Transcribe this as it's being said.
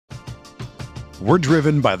We're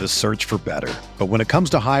driven by the search for better. But when it comes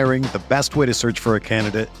to hiring, the best way to search for a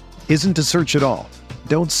candidate isn't to search at all.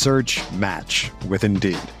 Don't search, match with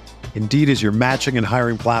Indeed. Indeed is your matching and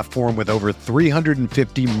hiring platform with over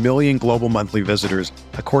 350 million global monthly visitors,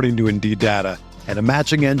 according to Indeed data, and a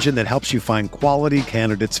matching engine that helps you find quality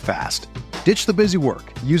candidates fast. Ditch the busy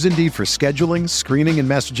work. Use Indeed for scheduling, screening, and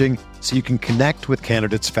messaging so you can connect with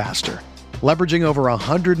candidates faster. Leveraging over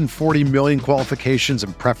 140 million qualifications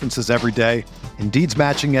and preferences every day, Indeed's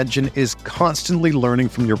matching engine is constantly learning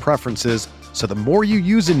from your preferences, so the more you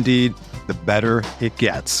use Indeed, the better it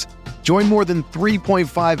gets. Join more than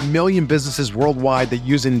 3.5 million businesses worldwide that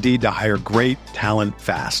use Indeed to hire great talent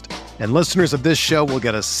fast. And listeners of this show will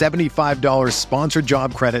get a $75 sponsored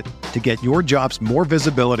job credit to get your jobs more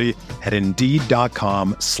visibility at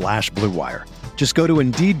Indeed.com/Blue Wire. Just go to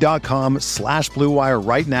Indeed.com/Blue Wire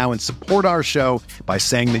right now and support our show by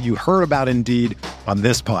saying that you heard about Indeed on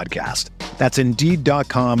this podcast. That's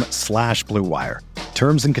Indeed.com/Blue Wire.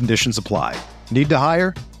 Terms and conditions apply. Need to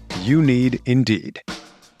hire? You need Indeed.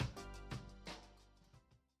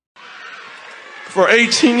 For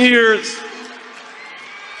 18 years,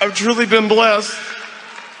 I've truly been blessed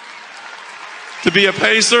to be a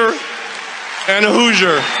Pacer and a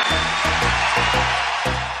Hoosier.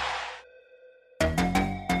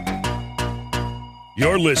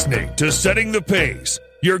 You're listening to Setting the Pace,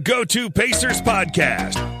 your go-to Pacers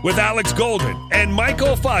podcast with Alex Golden and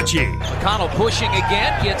Michael Facci. McConnell pushing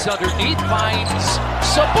again, gets underneath, finds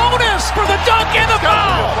Sabonis for the dunk and the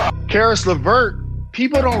foul. Karis LeVert,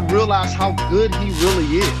 people don't realize how good he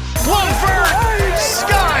really is. LeVert,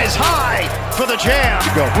 skies high for the jam.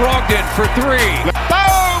 Go Brogdon for three.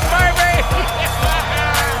 Boom, baby!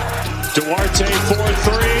 Duarte for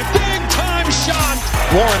three. Big time shot.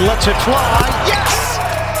 Warren lets it fly. Yes!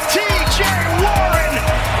 TJ Warren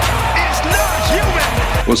is not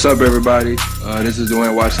human. What's up, everybody? This is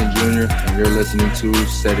Dwayne Washington Jr., and you're listening to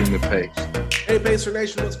Setting the Pace. Hey, Pacer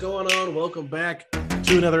Nation, what's going on? Welcome back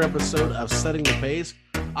to another episode of Setting the Pace.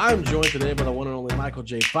 I'm joined today by the one and only Michael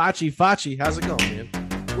J. Facci. Facci, how's it going, man?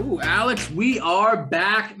 Ooh, Alex, we are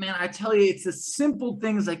back. Man, I tell you, it's the simple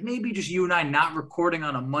things like maybe just you and I not recording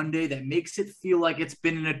on a Monday that makes it feel like it's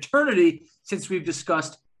been an eternity since we've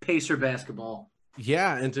discussed Pacer basketball.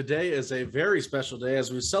 Yeah, and today is a very special day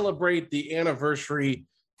as we celebrate the anniversary.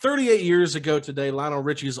 38 years ago today, Lionel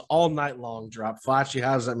Richie's All Night Long drop. Facci,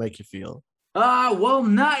 how does that make you feel?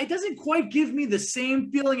 It doesn't quite give me the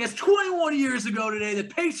same feeling as 21 years ago today. The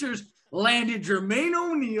Pacers landed Jermaine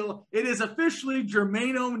O'Neal. It is officially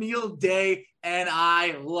Jermaine O'Neal Day, and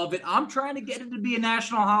I love it. I'm trying to get it to be a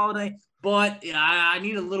national holiday, but I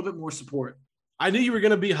need a little bit more support. I knew you were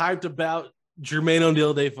going to be hyped about Jermaine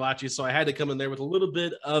O'Neal Day, Facci, so I had to come in there with a little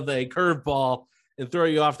bit of a curveball and throw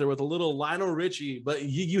you off there with a little Lionel Richie, but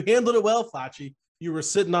you handled it well, Facci. You were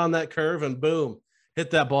sitting on that curve, and boom,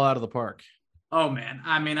 hit that ball out of the park. Oh, man.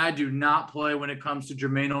 I mean, I do not play when it comes to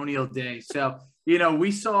Jermaine O'Neal Day. So,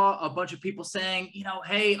 we saw a bunch of people saying,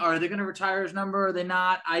 hey, are they going to retire his number? Are they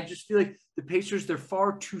not? I just feel like the Pacers, they're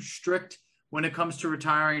far too strict when it comes to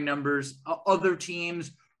retiring numbers. Other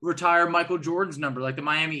teams retire Michael Jordan's number, like the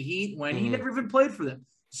Miami Heat, when he never even played for them.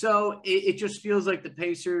 So it just feels like the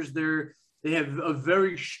Pacers, they have a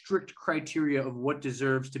very strict criteria of what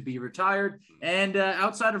deserves to be retired. And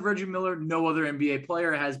outside of Reggie Miller, no other NBA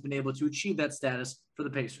player has been able to achieve that status for the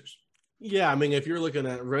Pacers. Yeah, I mean, if you're looking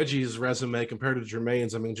at Reggie's resume compared to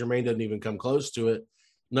Jermaine's, I mean, Jermaine doesn't even come close to it.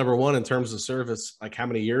 Number one, in terms of service, like how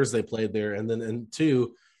many years they played there. And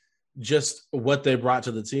two, just what they brought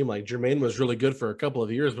to the team. Like Jermaine was really good for a couple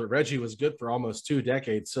of years, but Reggie was good for almost 2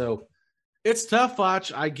 decades. So it's tough,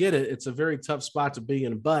 Foch. I get it. It's a very tough spot to be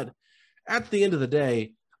in. But at the end of the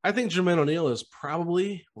day, I think Jermaine O'Neal is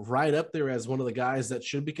probably right up there as one of the guys that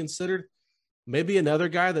should be considered. Maybe another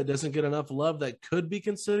guy that doesn't get enough love that could be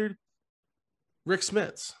considered, Rick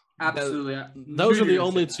Smits. Absolutely. Those are the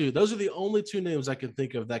only two. Those are the only two names I can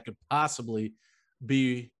think of that could possibly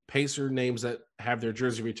be Pacer names that have their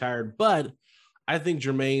jersey retired. But I think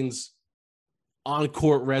Jermaine's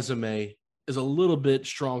on-court resume is a little bit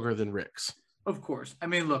stronger than Rick's. Of course. I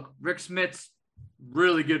mean, look, Rick Smits,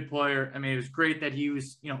 really good player. I mean, it was great that he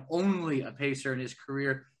was, only a Pacer in his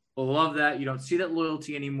career. I love that. You don't see that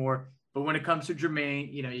loyalty anymore. But when it comes to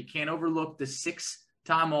Jermaine, you can't overlook the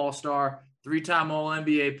 6-time All-Star, 3-time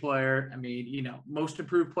All-NBA player. I mean, most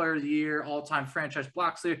improved player of the year, all-time franchise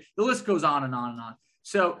blocks leader. The list goes on and on and on.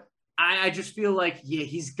 So I just feel like,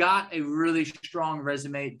 he's got a really strong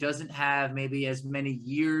resume. Doesn't have maybe as many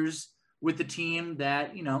years with the team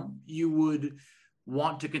that, you would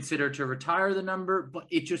want to consider to retire the number. But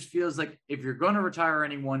it just feels like if you're going to retire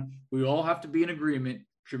anyone, we all have to be in agreement.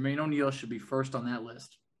 Jermaine O'Neal should be first on that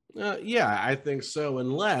list. Yeah, I think so.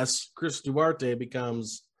 Unless Chris Duarte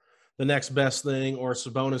becomes the next best thing, or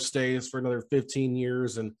Sabonis stays for another 15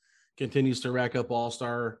 years and continues to rack up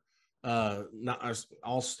all-star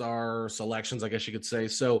selections, I guess you could say.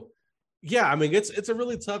 So, yeah, I mean, it's a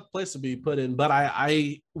really tough place to be put in. But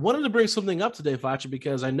I wanted to bring something up today, Facci,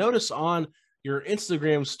 because I noticed on your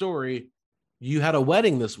Instagram story you had a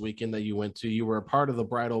wedding this weekend that you went to. You were a part of the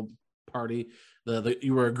bridal party.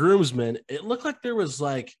 You were a groomsman. It looked like there was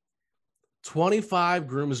like 25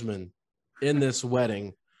 groomsmen in this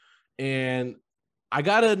wedding. And I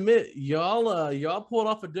got to admit, y'all pulled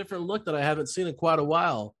off a different look that I haven't seen in quite a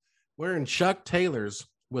while, wearing Chuck Taylors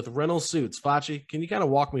with rental suits. Facci, can you kind of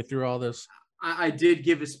walk me through all this? I did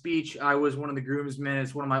give a speech. I was one of the groomsmen.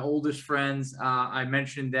 It's one of my oldest friends. I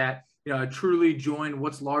mentioned that, I truly joined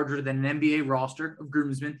what's larger than an NBA roster of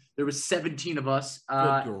groomsmen. There was 17 of us,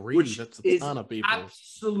 which that's a ton of people.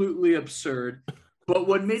 Absolutely absurd. But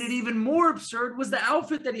what made it even more absurd was the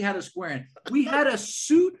outfit that he had us wearing. We had a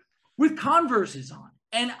suit with Converses on.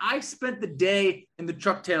 And I spent the day in the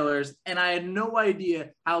Chuck Taylors, and I had no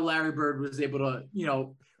idea how Larry Bird was able to,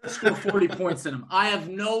 score 40 points in them. I have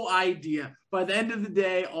no idea. By the end of the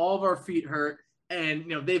day, all of our feet hurt,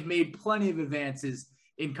 and, they've made plenty of advances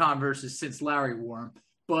in Converses since Larry wore them.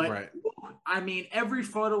 But, right. I mean, every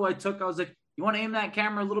photo I took, I was like, you want to aim that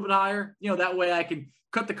camera a little bit higher? That way I can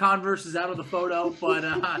cut the Converses out of the photo. But,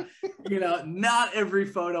 not every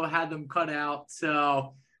photo had them cut out.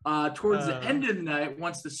 So towards the end of the night,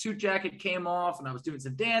 once the suit jacket came off and I was doing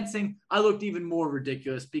some dancing, I looked even more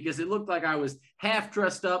ridiculous because it looked like I was half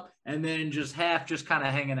dressed up and then just half just kind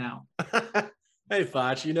of hanging out. Hey,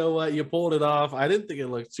 Foch, you know what? You pulled it off. I didn't think it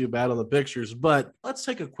looked too bad on the pictures, but let's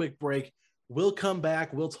take a quick break. We'll come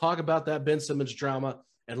back. We'll talk about that Ben Simmons drama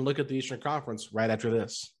and look at the Eastern Conference right after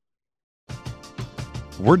this.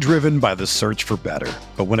 We're driven by the search for better.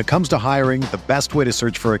 But when it comes to hiring, the best way to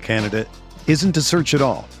search for a candidate isn't to search at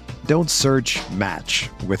all. Don't search, match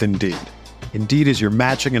with Indeed. Indeed is your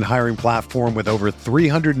matching and hiring platform with over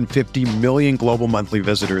 350 million global monthly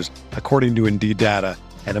visitors, according to Indeed data,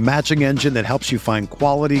 and a matching engine that helps you find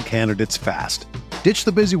quality candidates fast. Ditch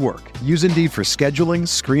the busy work. Use Indeed for scheduling,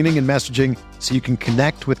 screening, and messaging so you can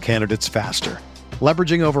connect with candidates faster.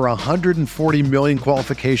 Leveraging over 140 million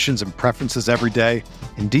qualifications and preferences every day,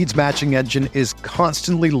 Indeed's matching engine is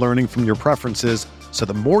constantly learning from your preferences, so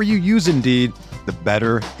the more you use Indeed, the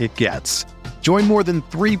better it gets. Join more than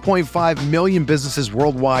 3.5 million businesses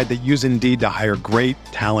worldwide that use Indeed to hire great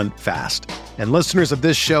talent fast. And listeners of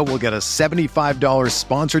this show will get a $75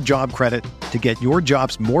 sponsored job credit to get your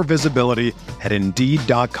jobs more visibility at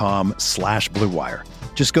Indeed.com/Blue Wire.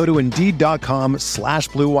 Just go to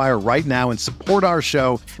Indeed.com/Blue Wire right now and support our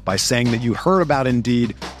show by saying that you heard about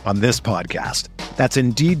Indeed on this podcast. That's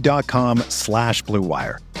Indeed.com/Blue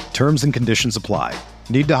Wire. Terms and conditions apply.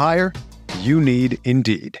 Need to hire? You need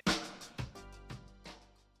Indeed.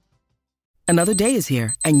 Another day is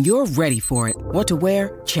here, and you're ready for it. What to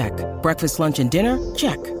wear? Check. Breakfast, lunch, and dinner?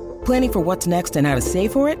 Check. Planning for what's next and how to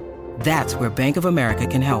save for it? That's where Bank of America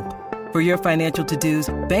can help. For your financial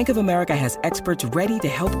to-dos, Bank of America has experts ready to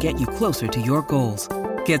help get you closer to your goals.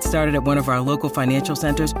 Get started at one of our local financial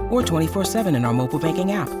centers or 24/7 in our mobile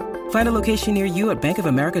banking app. Find a location near you at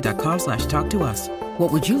bankofamerica.com/talktous.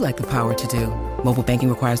 What would you like the power to do? Mobile banking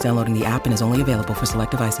requires downloading the app and is only available for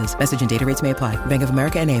select devices. Message and data rates may apply. Bank of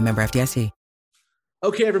America NA, member FDIC.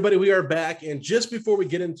 Okay, everybody, we are back. And just before we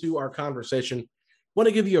get into our conversation, I want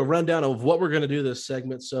to give you a rundown of what we're going to do this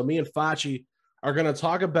segment. So me and Facci are going to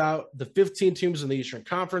talk about the 15 teams in the Eastern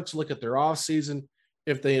Conference, look at their offseason,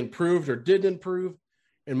 if they improved or didn't improve.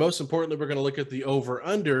 And most importantly, we're going to look at the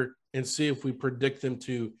over-under and see if we predict them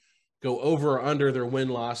to go over or under their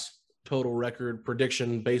win-loss total record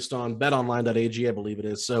prediction based on betonline.ag, I believe it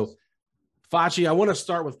is. So, Facci, I want to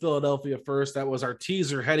start with Philadelphia first. That was our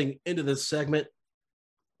teaser heading into this segment.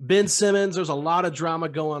 Ben Simmons, there's a lot of drama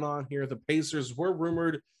going on here. The Pacers were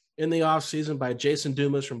rumored in the offseason by Jason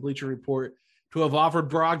Dumas from Bleacher Report to have offered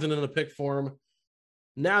Brogdon in a pick for him.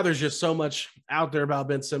 Now there's just so much out there about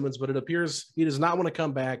Ben Simmons, but it appears he does not want to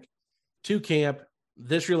come back to camp.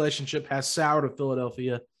 This relationship has soured with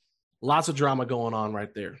Philadelphia. Lots of drama going on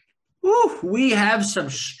right there. Ooh, we have some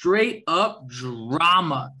straight up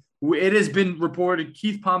drama. It has been reported,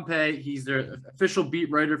 Keith Pompey, he's their official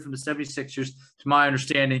beat writer from the 76ers, to my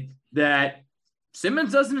understanding, that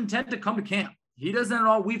Simmons doesn't intend to come to camp. He doesn't at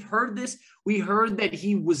all. We've heard this. We heard that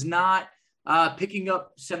he was not picking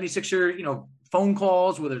up 76er, phone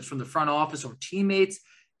calls, whether it's from the front office or teammates.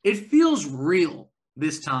 It feels real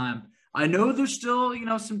this time. I know there's still,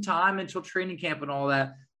 some time until training camp and all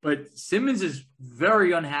that, But Simmons is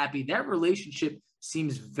very unhappy. That relationship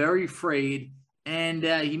seems very frayed. And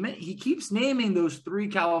he keeps naming those 3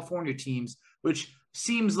 California teams, which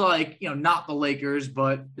seems like, not the Lakers,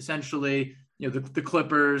 but essentially, the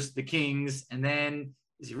Clippers, the Kings. And then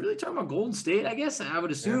is he really talking about Golden State? I guess I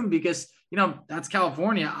would assume because, that's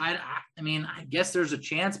California. I mean, I guess there's a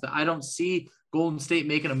chance, but I don't see Golden State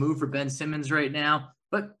making a move for Ben Simmons right now.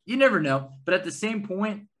 But you never know. But at the same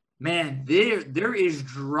point, man, there is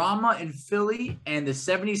drama in Philly, and the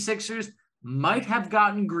 76ers might have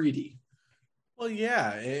gotten greedy. Well,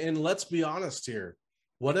 yeah, and let's be honest here.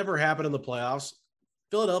 Whatever happened in the playoffs,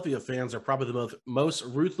 Philadelphia fans are probably the most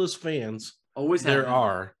ruthless fans there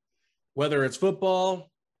are. Whether it's football,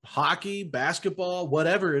 hockey, basketball,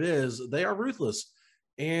 whatever it is, they are ruthless.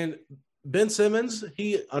 And Ben Simmons,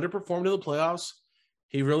 he underperformed in the playoffs.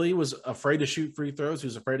 He really was afraid to shoot free throws. He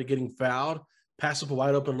was afraid of getting fouled. Pass up a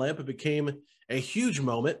wide open layup. It became a huge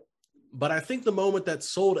moment. But I think the moment that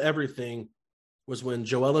sold everything was when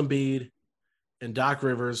Joel Embiid and Doc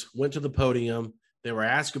Rivers went to the podium. They were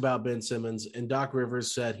asked about Ben Simmons, and Doc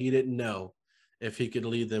Rivers said he didn't know if he could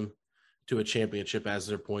lead them to a championship as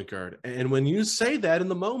their point guard. And when you say that in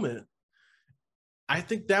the moment, I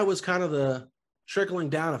think that was kind of the trickling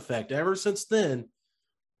down effect. Ever since then,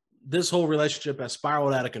 this whole relationship has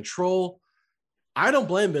spiraled out of control. I don't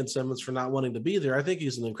blame Ben Simmons for not wanting to be there. I think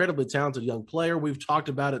he's an incredibly talented young player. We've talked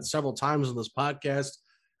about it several times on this podcast.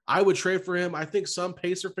 I would trade for him. I think some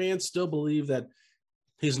Pacer fans still believe that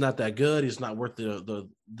he's not that good. He's not worth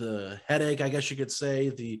the headache, I guess you could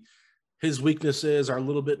say. His weaknesses are a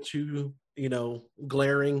little bit too,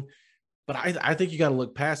 glaring. But I think you got to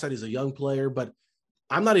look past that. He's a young player. But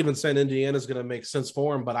I'm not even saying Indiana's going to make sense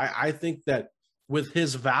for him. But I think that with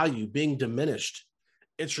his value being diminished,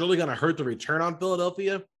 it's really going to hurt the return on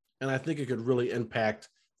Philadelphia. And I think it could really impact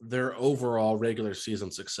their overall regular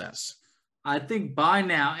season success. I think by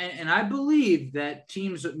now, and I believe that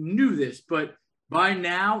teams knew this, but by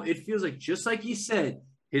now it feels like, just like you said,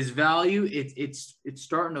 his value, it's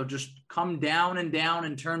starting to just come down and down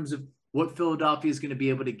in terms of what Philadelphia is going to be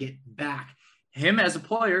able to get back. Him as a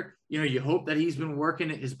player, you hope that he's been working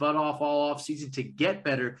his butt off all off season to get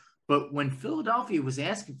better. But when Philadelphia was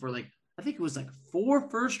asking for I think it was 4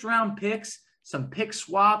 first-round picks, some pick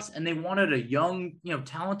swaps, and they wanted a young,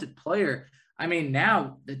 talented player. I mean,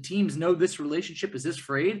 now the teams know this relationship is this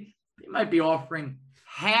frayed. They might be offering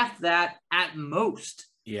half that at most.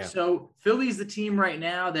 Yeah. So Philly's the team right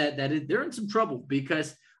now that they're in some trouble,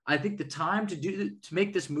 because I think the time to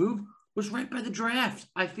make this move was right by the draft.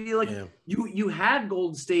 I feel like you had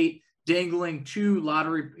Golden State dangling 2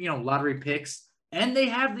 lottery picks, and they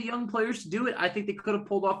have the young players to do it. I think they could have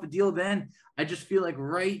pulled off the deal then. I just feel like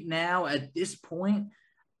right now at this point,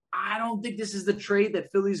 I don't think this is the trade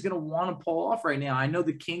that Philly's going to want to pull off right now. I know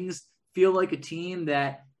the Kings feel like a team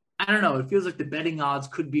that, I don't know, it feels like the betting odds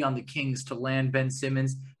could be on the Kings to land Ben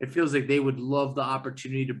Simmons. It feels like they would love the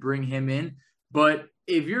opportunity to bring him in. But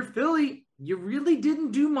if you're Philly, you really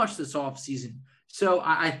didn't do much this offseason. So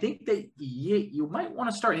I think that you might want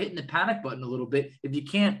to start hitting the panic button a little bit if you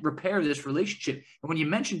can't repair this relationship. And when you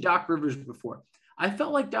mentioned Doc Rivers before, I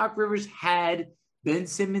felt like Doc Rivers had Ben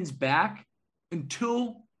Simmons back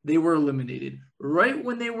until they were eliminated. Right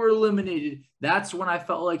when they were eliminated, that's when I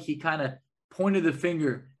felt like he kind of pointed the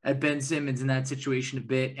finger at Ben Simmons in that situation a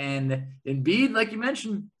bit. And Embiid, like you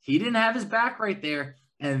mentioned, he didn't have his back right there.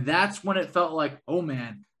 And that's when it felt like, oh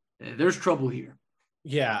man, there's trouble here.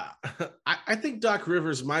 Yeah, I think Doc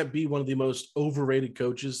Rivers might be one of the most overrated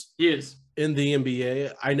coaches. He is. In the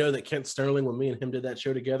NBA. I know that Kent Sterling, when me and him did that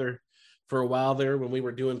show together for a while there, when we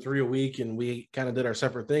were doing 3 a week and we kind of did our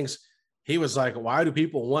separate things, he was like, why do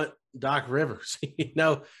people want Doc Rivers?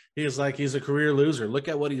 He's like, he's a career loser. Look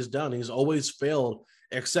at what he's done. He's always failed,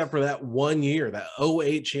 except for that 1 year, that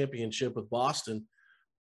 2008 championship with Boston.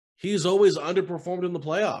 He's always underperformed in the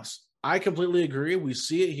playoffs. I completely agree. We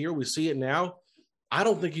see it here. We see it now. I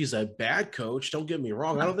don't think he's a bad coach. Don't get me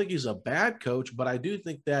wrong. I don't think he's a bad coach, but I do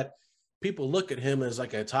think that people look at him as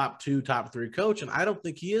like a top 2, top 3 coach, and I don't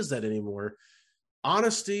think he is that anymore.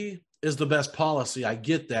 Honesty is the best policy. I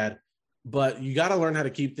get that, but you got to learn how to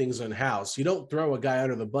keep things in-house. You don't throw a guy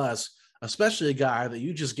under the bus, especially a guy that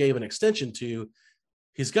you just gave an extension to.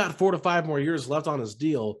 He's got 4 to 5 more years left on his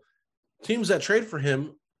deal. Teams that trade for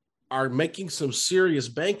him are making some serious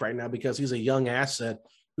bank right now because he's a young asset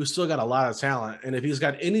who's still got a lot of talent. And if he's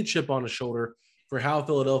got any chip on his shoulder for how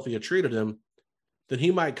Philadelphia treated him, then he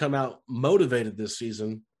might come out motivated this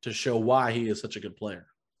season to show why he is such a good player.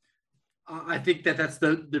 I think that's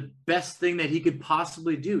the best thing that he could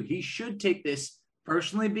possibly do. He should take this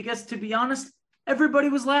personally because, to be honest, everybody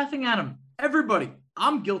was laughing at him. Everybody.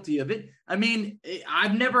 I'm guilty of it. I mean,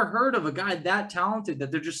 I've never heard of a guy that talented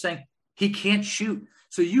that they're just saying he can't shoot.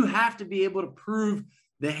 So you have to be able to prove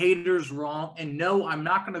the haters wrong. And no, I'm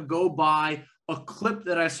not going to go by a clip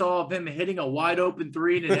that I saw of him hitting a wide open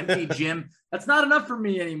three in an empty gym. That's not enough for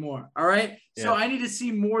me anymore. All right. Yeah. So I need to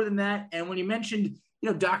see more than that. And when you mentioned,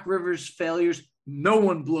 Doc Rivers' failures, no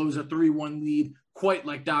one blows a 3-1 lead quite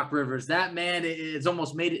like Doc Rivers. That man is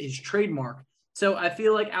almost made it his trademark. So I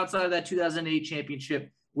feel like outside of that 2008 championship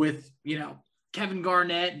with, Kevin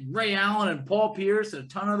Garnett and Ray Allen and Paul Pierce and a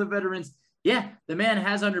ton of other veterans, yeah, the man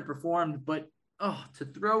has underperformed, but to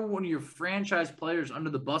throw one of your franchise players under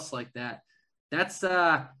the bus like that, that's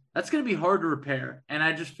going to be hard to repair. And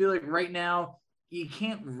I just feel like right now you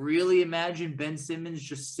can't really imagine Ben Simmons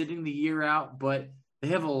just sitting the year out, but they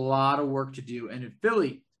have a lot of work to do. And in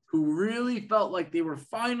Philly, who really felt like they were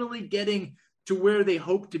finally getting to where they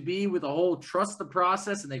hoped to be with a whole trust the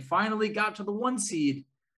process, and they finally got to the 1 seed,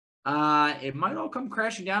 it might all come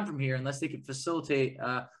crashing down from here unless they could facilitate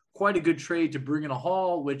quite a good trade to bring in a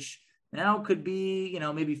haul, which now could be,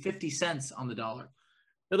 maybe 50 cents on the dollar.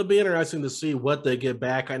 It'll be interesting to see what they get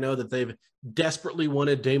back. I know that they've desperately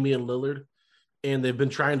wanted Damian Lillard, and they've been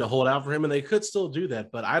trying to hold out for him, and they could still do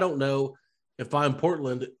that. But I don't know if I'm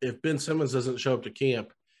Portland, if Ben Simmons doesn't show up to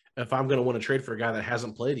camp, if I'm going to want to trade for a guy that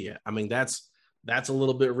hasn't played yet. I mean, that's a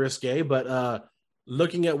little bit risque. But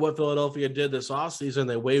looking at what Philadelphia did this offseason,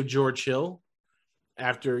 they waived George Hill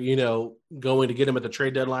after, going to get him at the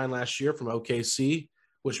trade deadline last year from OKC,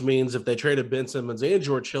 which means if they traded Ben Simmons and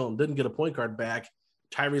George Hill and didn't get a point guard back,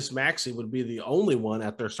 Tyrese Maxey would be the only one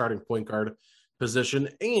at their starting point guard position.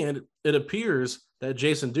 And it appears that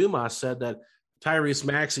Jason Dumas said that Tyrese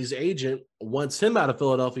Maxey's agent wants him out of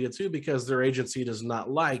Philadelphia too, because their agency does not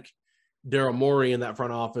like Daryl Morey in that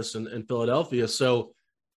front office in Philadelphia. So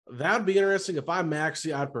that would be interesting. If I'm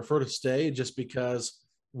Maxey, I'd prefer to stay just because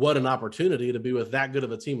what an opportunity to be with that good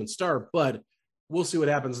of a team and start. But we'll see what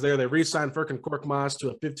happens there. They re-signed Furkan Korkmaz to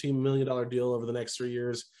a $15 million deal over the next 3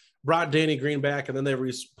 years, brought Danny Green back, and then they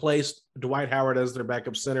replaced Dwight Howard as their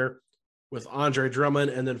backup center with Andre Drummond,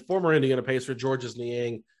 and then former Indiana Pacer Georges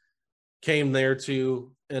Niang came there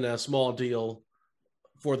too in a small deal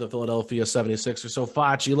for the Philadelphia 76ers. So,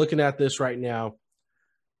 Facci, looking at this right now,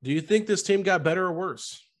 do you think this team got better or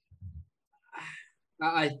worse?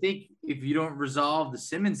 I think if you don't resolve the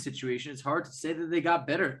Simmons situation, it's hard to say that they got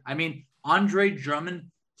better. I mean, Andre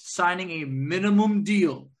Drummond signing a minimum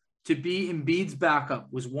deal to be Embiid's backup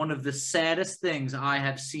was one of the saddest things I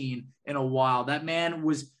have seen in a while. That man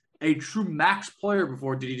was a true max player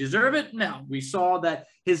before. Did he deserve it? No. We saw that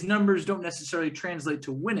his numbers don't necessarily translate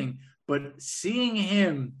to winning, but seeing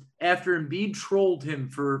him after Embiid trolled him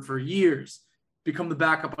for years become the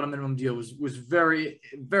backup on a minimum deal was very,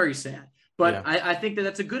 very sad. But yeah. I think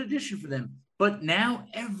that's a good addition for them. But now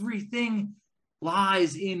everything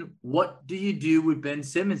lies in what do you do with Ben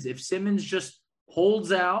Simmons? If Simmons just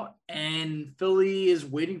holds out and Philly is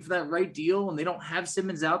waiting for that right deal and they don't have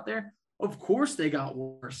Simmons out there, of course they got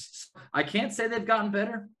worse. I can't say they've gotten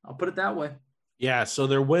better. I'll put it that way. Yeah, so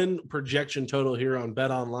their win projection total here on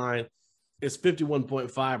BetOnline is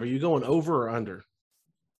 51.5. Are you going over or under?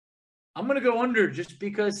 I'm going to go under just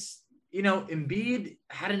because, Embiid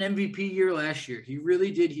had an MVP year last year. He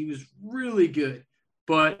really did. He was really good.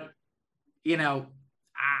 But, I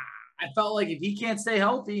felt like if he can't stay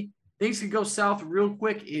healthy, things could go south real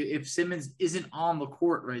quick if Simmons isn't on the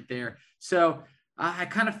court right there. So I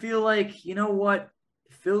kind of feel like,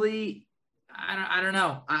 Philly, I don't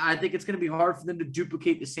know. I think it's going to be hard for them to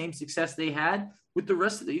duplicate the same success they had with the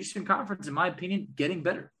rest of the Eastern Conference, in my opinion, getting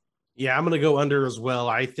better. Yeah, I'm going to go under as well.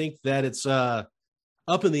 I think that it's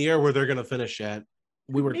up in the air where they're going to finish at.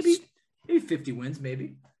 Maybe 50 wins,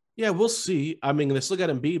 maybe. Yeah, we'll see. I mean, they still got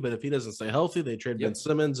Embiid, but if he doesn't stay healthy, they trade Ben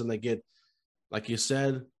Simmons and they get, like you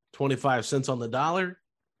said, 25 cents on the dollar.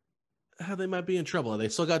 They might be in trouble. They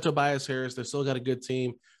still got Tobias Harris. They still got a good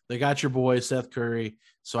team. They got your boy, Seth Curry.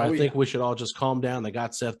 So I think we should all just calm down. They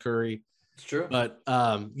got Seth Curry. It's true. But,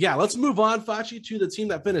 let's move on, Facci, to the team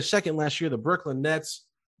that finished second last year, the Brooklyn Nets.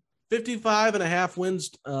 55.5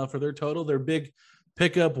 wins for their total. Their big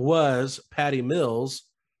pickup was Patty Mills.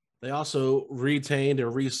 They also retained or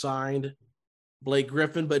re-signed Blake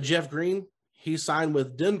Griffin. But Jeff Green, he signed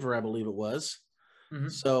with Denver, I believe it was. Mm-hmm.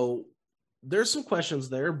 So there's some questions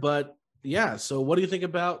there. But, so what do you think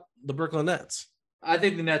about the Brooklyn Nets? I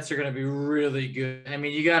think the Nets are going to be really good. I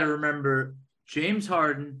mean, you got to remember James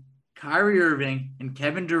Harden, Kyrie Irving, and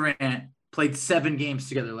Kevin Durant played 7 games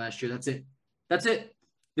together last year. That's it.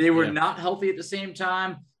 They were not healthy at the same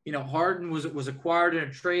time. Harden was acquired in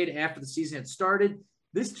a trade after the season had started.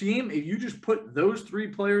 This team, if you just put those 3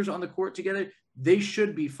 players on the court together, they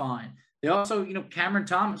should be fine. They also, Cameron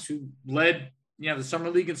Thomas, who led, the summer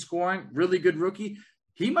league in scoring, really good rookie.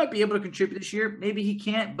 He might be able to contribute this year. Maybe he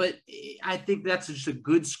can't, but I think that's just a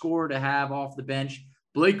good scorer to have off the bench.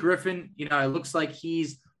 Blake Griffin, it looks like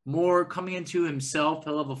he's more coming into himself.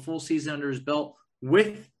 He'll have a full season under his belt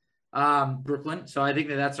with Brooklyn. So I think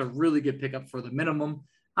that's a really good pickup for the minimum.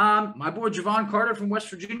 My boy Javon Carter from West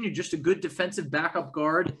Virginia, just a good defensive backup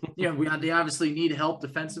guard. They obviously need help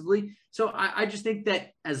defensively. So I just think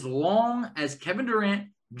that as long as Kevin Durant,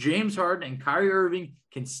 James Harden, and Kyrie Irving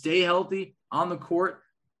can stay healthy on the court,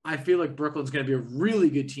 I feel like Brooklyn's going to be a really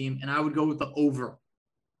good team, and I would go with the over.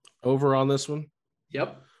 Over on this one?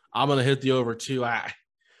 Yep. I'm going to hit the over too. I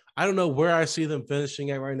don't know where I see them finishing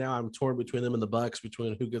at right now. I'm torn between them and the Bucks,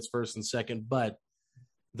 between who gets first and second, but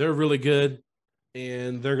they're really good,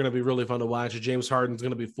 and they're going to be really fun to watch. James Harden's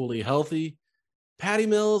going to be fully healthy. Patty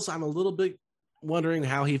Mills, I'm a little bit wondering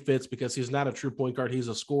how he fits because he's not a true point guard. He's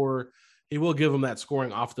a scorer. He will give them that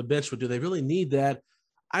scoring off the bench, but do they really need that?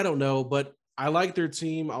 I don't know, but I like their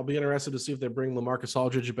team. I'll be interested to see if they bring LaMarcus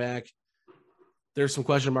Aldridge back. There's some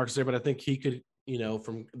question marks there, but I think he could,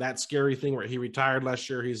 from that scary thing where he retired last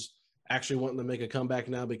year, he's actually wanting to make a comeback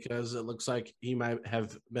now because it looks like he might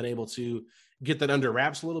have been able to get that under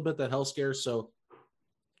wraps a little bit, that health scare. So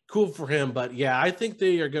cool for him. But yeah, I think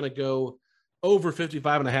they are going to go over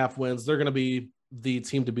 55.5 wins. They're going to be the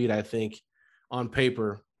team to beat, I think, on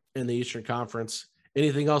paper in the Eastern Conference.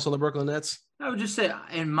 Anything else on the Brooklyn Nets? I would just say,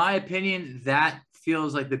 in my opinion, that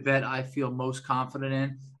feels like the bet I feel most confident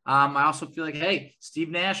in. I also feel like, hey, Steve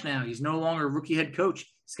Nash now, he's no longer a rookie head coach.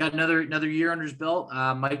 He's got another year under his belt.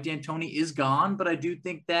 Mike D'Antoni is gone, but I do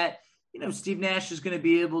think that, Steve Nash is going to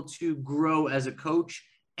be able to grow as a coach.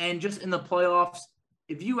 And just in the playoffs,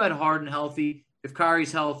 if you had Harden healthy, if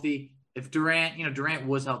Kyrie's healthy, if Durant, Durant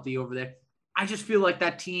was healthy over there, I just feel like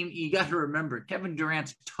that team, you got to remember, Kevin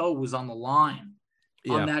Durant's toe was on the line.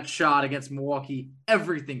 On that shot against Milwaukee,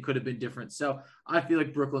 everything could have been different. So I feel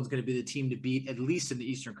like Brooklyn's going to be the team to beat, at least in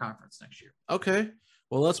the Eastern Conference next year. Okay.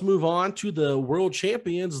 Well, let's move on to the world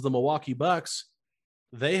champions, the Milwaukee Bucks.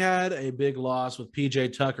 They had a big loss with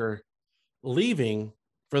PJ Tucker leaving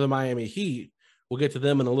for the Miami Heat. We'll get to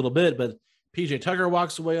them in a little bit, but PJ Tucker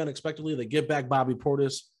walks away unexpectedly. They get back Bobby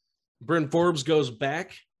Portis. Bryn Forbes goes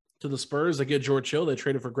back to the Spurs. They get George Hill. They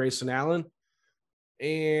traded for Grayson Allen.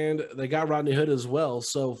 And they got Rodney Hood as well.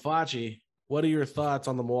 So, Facci, what are your thoughts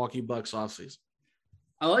on the Milwaukee Bucks offseason?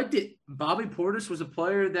 I liked it. Bobby Portis was a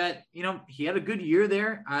player that, he had a good year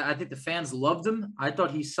there. I think the fans loved him. I thought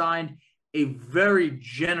he signed a very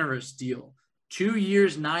generous deal. 2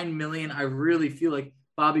 years, $9 million. I really feel like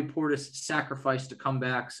Bobby Portis sacrificed to come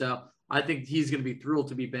back. So I think he's going to be thrilled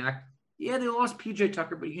to be back. Yeah, they lost PJ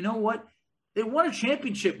Tucker, but you know what? They won a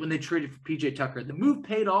championship when they traded for PJ Tucker. The move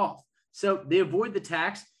paid off. So they avoid the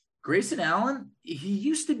tax. Grayson Allen, he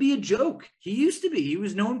used to be a joke. He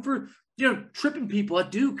was known for, tripping people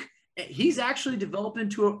at Duke. He's actually developed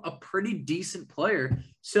into a pretty decent player.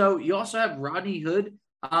 So you also have Rodney Hood,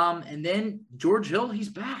 and then George Hill, he's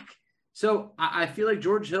back. So I feel like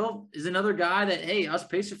George Hill is another guy that, hey, us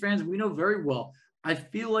Pacer fans, we know very well. I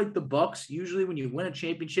feel like the Bucks, usually when you win a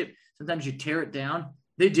championship, sometimes you tear it down.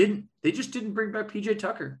 They didn't. They just didn't bring back PJ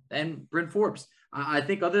Tucker and Bryn Forbes. I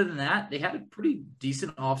think other than that, they had a pretty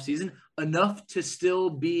decent offseason, enough to still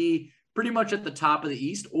be pretty much at the top of the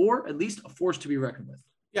East, or at least a force to be reckoned with.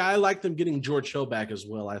 Yeah, I like them getting George Hill back as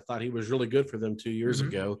well. I thought he was really good for them 2 years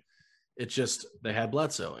ago. It's just they had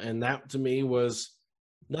Bledsoe, and that to me was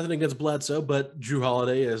nothing against Bledsoe, but Jrue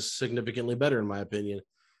Holiday is significantly better in my opinion.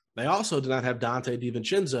 They also did not have Dante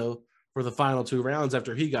DiVincenzo for the final 2 rounds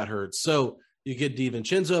after he got hurt. So you get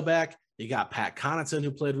DiVincenzo back. You got Pat Connaughton,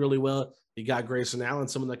 who played really well. You got Grayson Allen,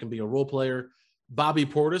 someone that can be a role player. Bobby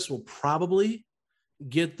Portis will probably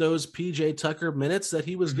get those PJ Tucker minutes that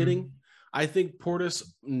he was getting. I think Portis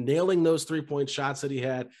nailing those 3-point shots that he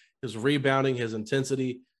had, his rebounding, his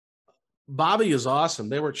intensity. Bobby is awesome.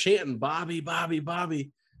 They were chanting Bobby, Bobby,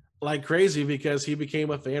 Bobby like crazy because he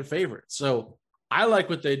became a fan favorite. So I like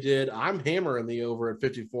what they did. I'm hammering the over at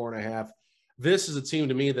 54.5. This is a team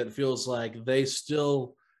to me that feels like they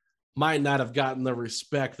still might not have gotten the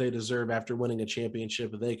respect they deserve after winning a championship,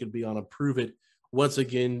 but they could be on a prove it once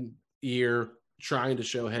again year, trying to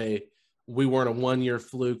show, hey, we weren't a 1-year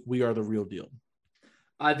fluke. We are the real deal.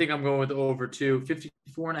 I think I'm going with the over too.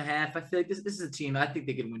 54.5. I feel like this is a team. I think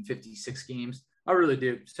they can win 56 games. I really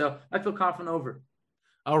do. So I feel confident over.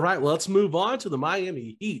 All right. Well, let's move on to the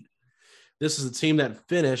Miami Heat. This is a team that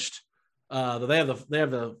finished. They have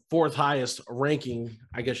the 4th highest ranking,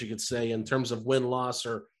 I guess you could say, in terms of win-loss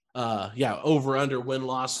or over under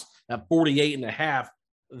win-loss at 48.5.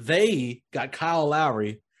 They got Kyle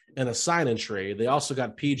Lowry in a sign-and trade. They also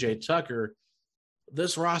got PJ Tucker.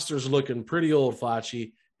 This roster's looking pretty old,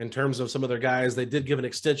 Facci, in terms of some of their guys. They did give an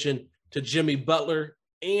extension to Jimmy Butler,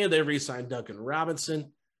 and they re-signed Duncan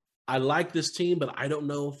Robinson. I like this team, but I don't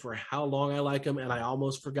know for how long I like them, and I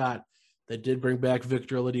almost forgot they did bring back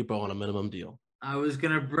Victor Oladipo on a minimum deal. I was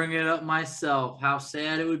gonna bring it up myself. How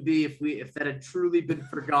sad it would be if that had truly been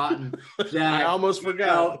forgotten. That I almost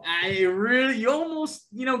forgot. You almost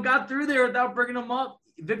got through there without bringing him up.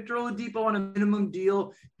 Victor Oladipo on a minimum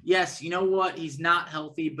deal. Yes, you know what? He's not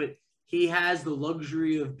healthy, but he has the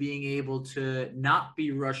luxury of being able to not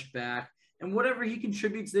be rushed back. And whatever he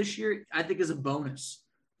contributes this year, I think is a bonus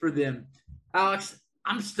for them. Alex,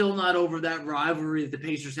 I'm still not over that rivalry that the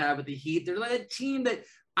Pacers have with the Heat. They're like a team that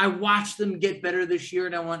I watched them get better this year,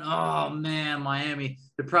 and I went, oh, man, Miami,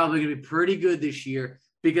 they're probably going to be pretty good this year.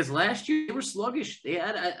 Because last year they were sluggish. They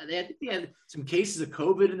had some cases of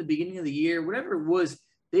COVID in the beginning of the year. Whatever it was,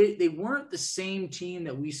 they weren't the same team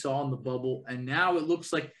that we saw in the bubble, and now it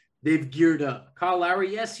looks like they've geared up. Kyle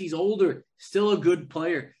Lowry, yes, he's older, still a good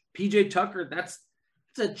player. PJ Tucker, that's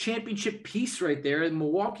a championship piece right there, and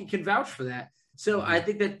Milwaukee can vouch for that. So I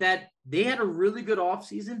think that they had a really good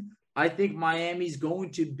offseason. I think Miami's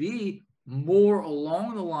going to be more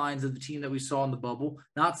along the lines of the team that we saw in the bubble.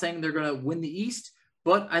 Not saying they're going to win the East,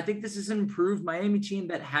 but I think this is an improved Miami team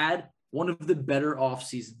that had one of the better off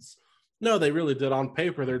seasons. No, they really did. On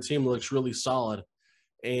paper, their team looks really solid,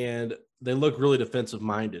 and they look really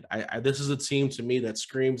defensive-minded. This is a team, to me, that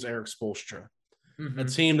screams Erik Spoelstra, a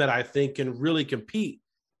team that I think can really compete.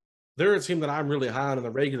 They're a team that I'm really high on in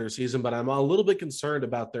the regular season, but I'm a little bit concerned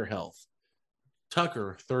about their health.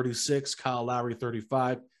 Tucker, 36, Kyle Lowry,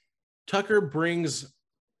 35. Tucker brings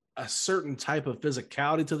a certain type of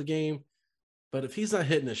physicality to the game, but if he's not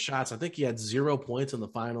hitting his shots, I think he had 0 points in the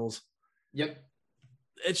finals. Yep.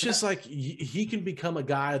 It's just like he can become a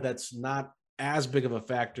guy that's not as big of a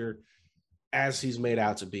factor as he's made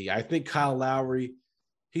out to be. I think Kyle Lowry,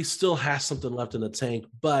 he still has something left in the tank,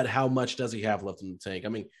 but how much does he have left in the tank? I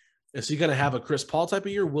mean, is he going to have a Chris Paul type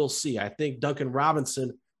of year? We'll see. I think Duncan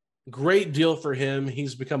Robinson, great deal for him.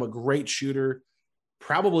 He's become a great shooter,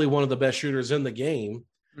 probably one of the best shooters in the game.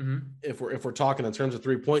 If we're talking in terms of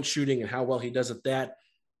three-point shooting and how well he does at that.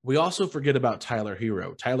 We also forget about Tyler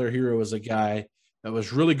Hero. Tyler Hero is a guy that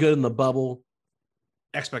was really good in the bubble.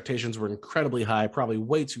 Expectations were incredibly high, probably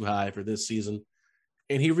way too high for this season.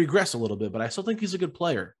 And he regressed a little bit, but I still think he's a good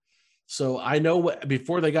player. So I know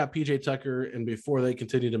before they got PJ Tucker and before they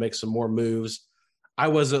continued to make some more moves, I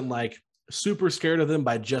wasn't like super scared of them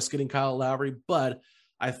by just getting Kyle Lowry. But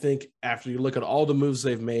I think after you look at all the moves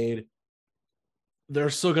they've made, they're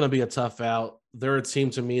still going to be a tough out. They're a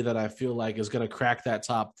team to me that I feel like is going to crack that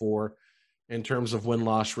top four in terms of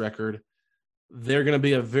win-loss record. They're going to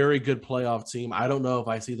be a very good playoff team. I don't know if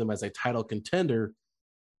I see them as a title contender,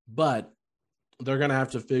 but they're going to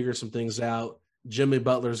have to figure some things out. Jimmy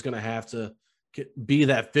Butler is going to have to be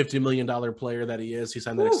that $50 million player that he is. He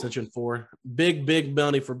signed that extension for. Big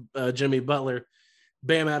money for Jimmy Butler.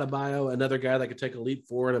 Bam Adebayo, another guy that could take a leap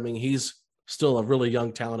forward. I mean, he's still a really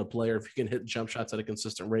young, talented player. If he can hit jump shots at a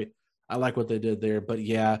consistent rate, I like what they did there. But,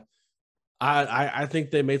 yeah, I think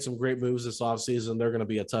they made some great moves this offseason. They're going to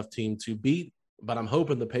be a tough team to beat. But I'm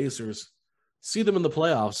hoping the Pacers see them in the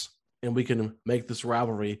playoffs and we can make this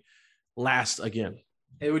rivalry last again.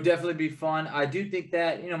 It would definitely be fun. I do think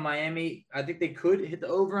that, Miami, I think they could hit the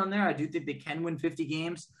over on there. I do think they can win 50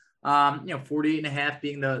 games. 48.5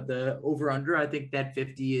 being the over-under. I think that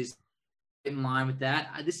 50 is in line with that.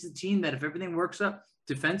 This is a team that if everything works up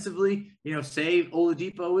defensively, say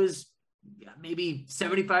Oladipo is maybe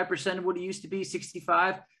 75% of what he used to be,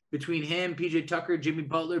 65 between him, PJ Tucker, Jimmy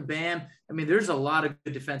Butler, Bam. I mean, there's a lot of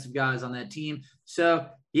good defensive guys on that team. So,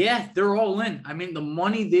 yeah, they're all in. I mean, the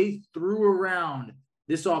money they threw around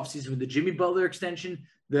this offseason with the Jimmy Butler extension,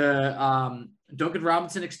 the Duncan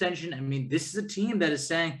Robinson extension. I mean, this is a team that is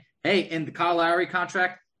saying, hey, in the Kyle Lowry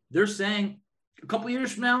contract, they're saying a couple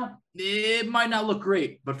years from now, it might not look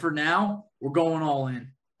great. But for now, we're going all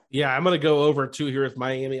in. Yeah, I'm going to go over two here with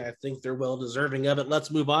Miami. I think they're well deserving of it.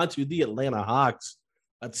 Let's move on to the Atlanta Hawks.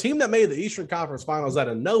 A team that made the Eastern Conference Finals out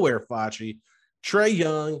of nowhere, Facci. Trae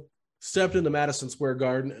Young stepped into Madison Square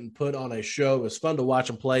Garden and put on a show. It was fun to watch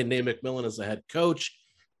him play. Nate McMillan is the head coach.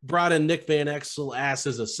 Brought in Nick Van Exel as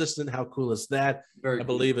his assistant. How cool is that? I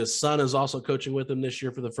believe his son is also coaching with him this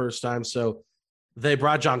year for the first time. So they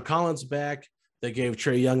brought John Collins back. They gave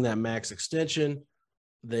Trae Young that max extension.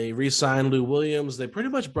 They re-signed Lou Williams. They pretty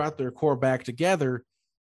much brought their core back together.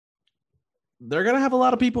 They're going to have a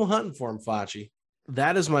lot of people hunting for him, Facci.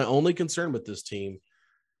 That is my only concern with this team.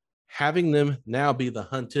 having them now be the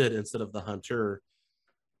hunted instead of the hunter.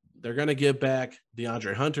 They're going to give back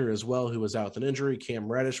DeAndre Hunter as well, who was out with an injury.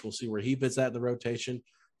 Cam Reddish, we'll see where he fits at in the rotation.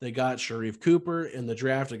 They got Sharif Cooper in the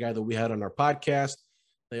draft, a guy that we had on our podcast.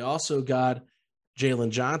 They also got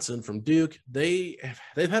Jalen Johnson from Duke. They've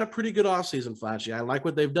had a pretty good offseason, Flashy. I like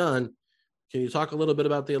what they've done. Can you talk a little bit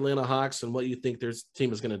about the Atlanta Hawks and what you think their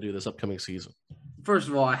team is going to do this upcoming season? First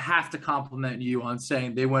of all, I have to compliment you on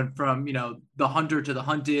saying they went from, the hunter to the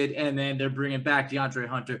hunted, and then they're bringing back DeAndre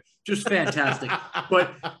Hunter. Just fantastic.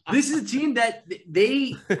 But this is a team that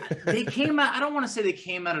they came out. I don't want to say they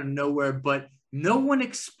came out of nowhere, but no one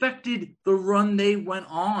expected the run they went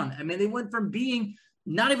on. I mean, they went from being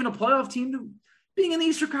not even a playoff team to being in the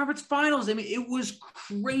Eastern Conference Finals. I mean, it was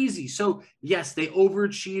crazy. So, yes, they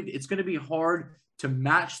overachieved. It's going to be hard to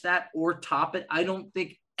match that or top it. I don't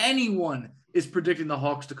think anyone is predicting the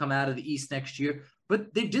Hawks to come out of the East next year,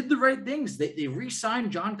 but they did the right things. They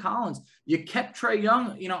re-signed John Collins. You kept Trae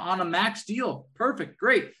Young, on a max deal. Perfect.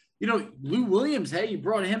 Great. Lou Williams, hey, you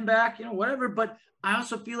brought him back, whatever. But I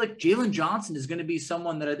also feel like Jalen Johnson is going to be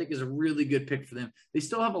someone that I think is a really good pick for them. They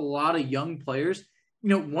still have a lot of young players.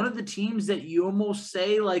 One of the teams that you almost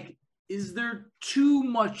say, like, is there too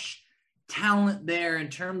much talent there in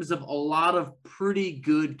terms of a lot of pretty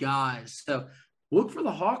good guys? So look for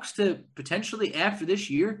the Hawks to potentially, after this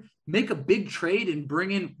year, make a big trade and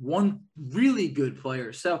bring in one really good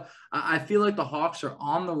player. So I feel like the Hawks are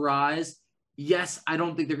on the rise. Yes, I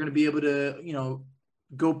don't think they're going to be able to,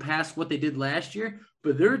 go past what they did last year,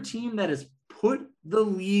 but they're a team that has put the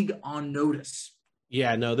league on notice.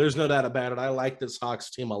 Yeah, no, there's no doubt about it. I like this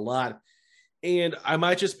Hawks team a lot. And I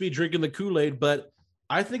might just be drinking the Kool-Aid, but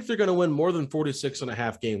I think they're going to win more than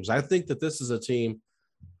 46.5 games. I think that this is a team,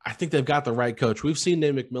 I think they've got the right coach. We've seen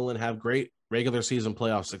Nate McMillan have great regular season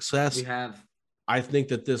playoff success. We have. I think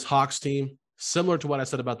that this Hawks team, similar to what I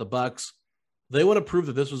said about the Bucks, they want to prove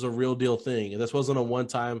that this was a real deal thing. And this wasn't a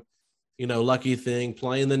one-time, lucky thing.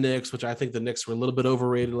 Playing the Knicks, which I think the Knicks were a little bit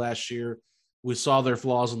overrated last year. We saw their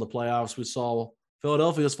flaws in the playoffs. We saw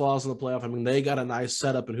Philadelphia's flaws in the playoff. I mean, they got a nice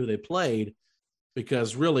setup in who they played,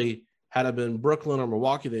 because really, had it been Brooklyn or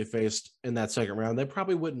Milwaukee they faced in that second round, they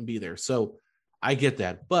probably wouldn't be there. So I get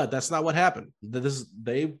that, but that's not what happened.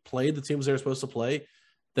 They played the teams they were supposed to play.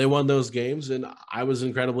 They won those games, and I was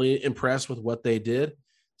incredibly impressed with what they did.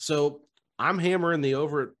 So I'm hammering the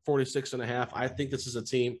over at 46.5. I think this is a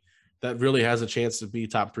team that really has a chance to be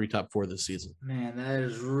top 3, top 4 this season. Man, that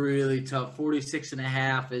is really tough.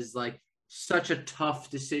 46.5 is like such a tough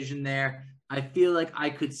decision there. I feel like I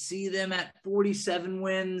could see them at 47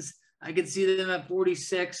 wins. I could see them at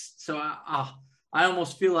 46. So I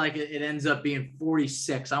almost feel like it ends up being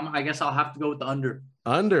 46. I guess I'll have to go with the under.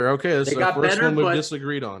 Under, okay. This is the first one we've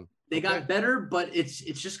disagreed on. They got better, but it's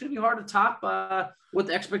just going to be hard to top what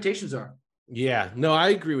the expectations are. Yeah, no, I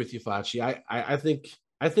agree with you, Facci.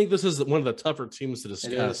 I think this is one of the tougher teams to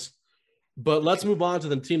discuss. But let's move on to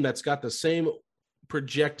the team that's got the same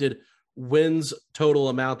projected wins total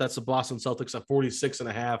amount. That's the Boston Celtics at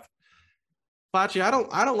 46.5. Facci,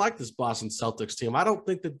 I don't like this Boston Celtics team. I don't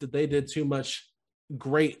think that they did too much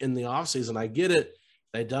great in the offseason. I get it.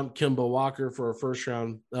 They dumped Kemba Walker for a first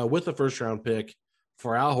round pick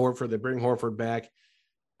for Al Horford. They bring Horford back.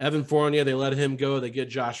 Evan Fournier, they let him go. They get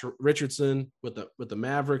Josh Richardson with the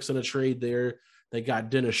Mavericks in a trade there. They got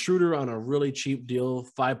Dennis Schroeder on a really cheap deal,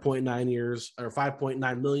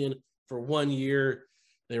 5.9 million for 1 year.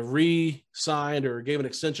 They re-signed or gave an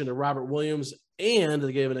extension to Robert Williams, and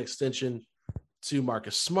they gave an extension to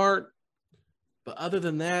Marcus Smart. But other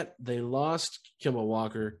than that, they lost Kemba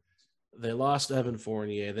Walker. They lost Evan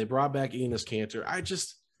Fournier. They brought back Enes Kanter.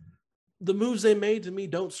 The moves they made to me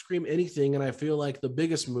don't scream anything, and I feel like the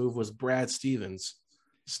biggest move was Brad Stevens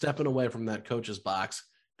stepping away from that coach's box,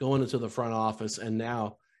 going into the front office, and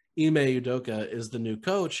now Ime Udoka is the new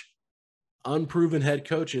coach. Unproven head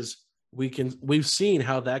coaches, we've seen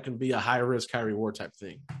how that can be a high-risk, high-reward type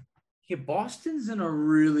thing. Yeah, Boston's in a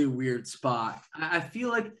really weird spot. I feel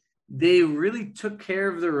like they really took care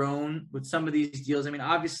of their own with some of these deals. I mean,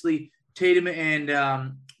 obviously, Tatum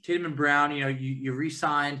and Brown, you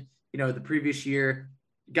re-signed, the previous year,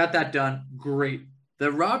 got that done. Great.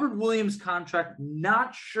 The Robert Williams contract,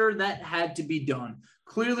 not sure that had to be done.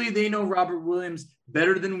 Clearly, they know Robert Williams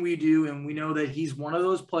better than we do, and we know that he's one of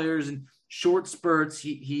those players in short spurts.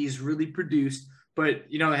 He's really produced. But,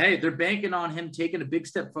 hey, they're banking on him taking a big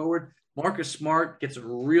step forward. Marcus Smart gets a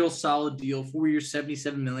real solid deal, 4 years,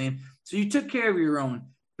 $77 million. So you took care of your own.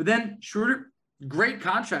 But then Schroeder, great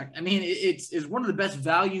contract. I mean, it's one of the best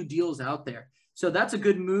value deals out there. So that's a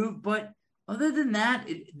good move. But other than that,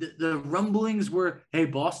 the rumblings were, hey,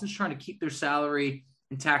 Boston's trying to keep their salary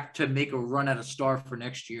intact to make a run at a star for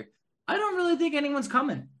next year. I don't really think anyone's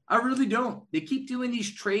coming. I really don't. They keep doing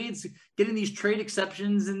these trades, getting these trade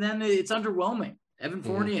exceptions, and then it's underwhelming. Evan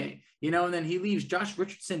Fournier, and then he leaves. Josh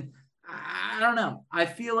Richardson. I don't know. I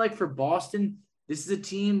feel like for Boston, this is a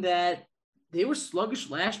team that they were sluggish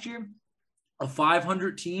last year, a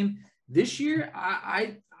 500 team. This year,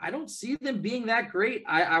 I don't see them being that great.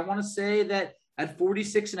 I want to say that at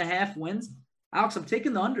 46.5 wins, Alex, I'm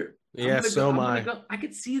taking the under. Yeah, so am I. I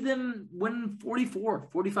could see them win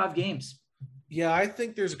 45 games. Yeah, I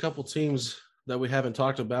think there's a couple teams that we haven't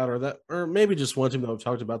talked about, or maybe just one team that we've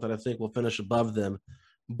talked about that I think will finish above them.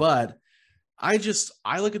 But I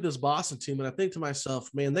look at this Boston team and I think to myself,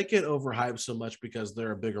 man, they get overhyped so much because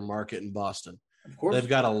they're a bigger market in Boston. Of course. They've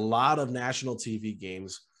got a lot of national TV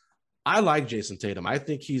games. I like Jason Tatum. I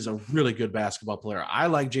think he's a really good basketball player. I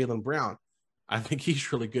like Jaylen Brown. I think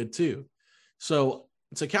he's really good too. So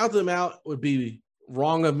to count them out would be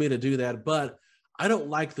wrong of me to do that, but I don't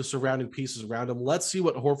like the surrounding pieces around him. Let's see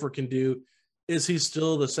what Horford can do. Is he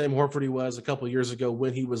still the same Horford he was a couple of years ago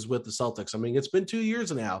when he was with the Celtics? I mean, it's been 2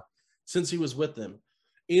 years now since he was with them.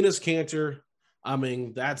 Enes Kanter, I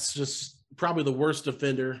mean, that's just probably the worst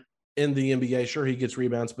defender in the NBA. Sure, he gets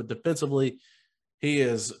rebounds, but defensively, he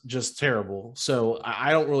is just terrible. So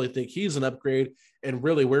I don't really think he's an upgrade. And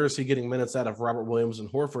really, where is he getting minutes out of Robert Williams and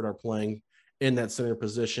Horford are playing in that center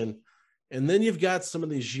position? And then you've got some of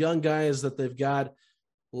these young guys that they've got,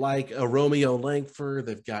 like a Romeo Langford.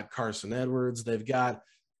 They've got Carson Edwards. They've got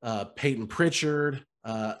Peyton Pritchard.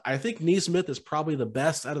 I think Nesmith is probably the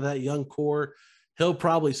best out of that young core. He'll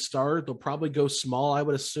probably start. They'll probably go small, I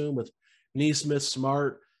would assume, with Nesmith,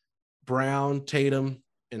 Smart, Brown, Tatum,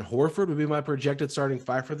 and Horford would be my projected starting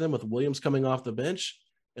five for them, with Williams coming off the bench.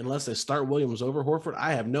 Unless they start Williams over Horford,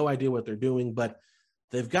 I have no idea what they're doing, but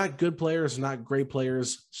they've got good players, not great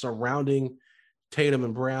players, surrounding Tatum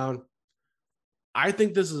and Brown. I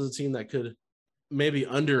think this is a team that could maybe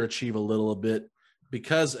underachieve a little bit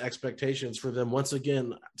because expectations for them, once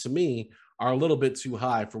again, to me, are a little bit too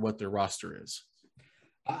high for what their roster is.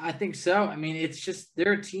 I think so. I mean, it's just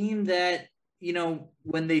they're a team that,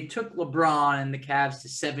 when they took LeBron and the Cavs to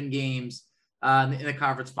 7 games in the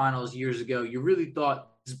conference finals years ago, you really thought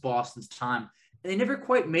this is Boston's time. And they never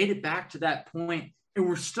quite made it back to that point, and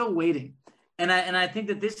we're still waiting. And I think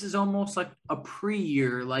that this is almost like a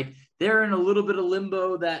pre-year. Like they're in a little bit of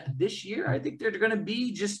limbo that this year I think they're going to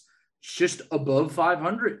be just above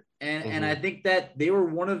 500. And I think that they were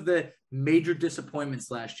one of the major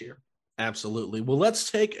disappointments last year. Absolutely. Well,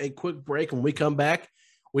 let's take a quick break. When we come back,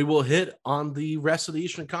 we will hit on the rest of the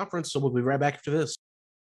Eastern Conference. So we'll be right back after this.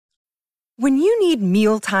 When you need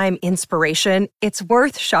mealtime inspiration, it's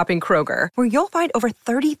worth shopping Kroger, where you'll find over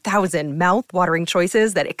 30,000 mouth-watering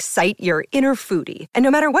choices that excite your inner foodie. And no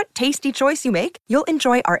matter what tasty choice you make, you'll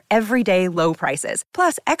enjoy our everyday low prices,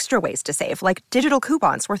 plus extra ways to save, like digital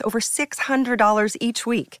coupons worth over $600 each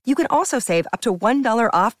week. You can also save up to $1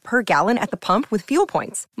 off per gallon at the pump with fuel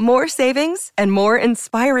points. More savings and more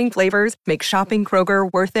inspiring flavors make shopping Kroger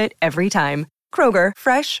worth it every time. Kroger,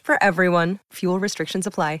 fresh for everyone. Fuel restrictions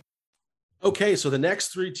apply. Okay, so the next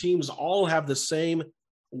 3 teams all have the same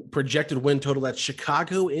projected win total. That's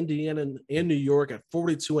Chicago, Indiana, and New York at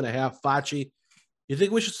 42.5. Facci, you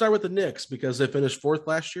think we should start with the Knicks because they finished 4th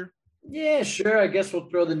last year? Yeah, sure. I guess we'll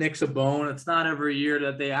throw the Knicks a bone. It's not every year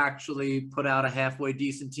that they actually put out a halfway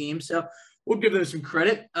decent team, so we'll give them some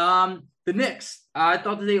credit. The Knicks, I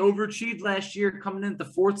thought that they overachieved last year, coming in at the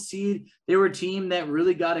 4th seed. They were a team that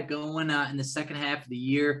really got it going in the second half of the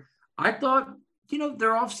year. I thought,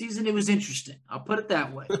 their offseason, it was interesting. I'll put it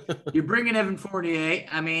that way. You bring in Evan Fournier.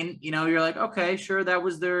 I mean, you're like, okay, sure, that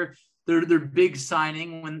was their big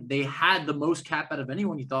signing when they had the most cap out of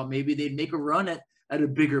anyone. You thought maybe they'd make a run at a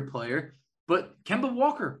bigger player. But Kemba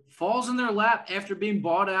Walker falls in their lap after being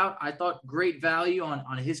bought out. I thought great value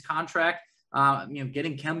on his contract.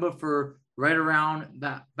 Getting Kemba for right around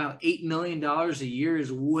about $8 million a year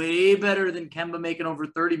is way better than Kemba making over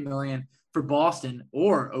 $30 million for Boston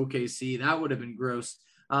or OKC. That would have been gross.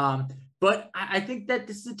 But I think that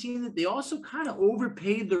this is a team that they also kind of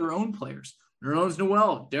overpaid their own players. Nerlens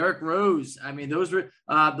Noel, Derrick Rose. I mean, those were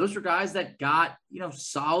guys that got,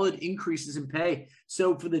 solid increases in pay.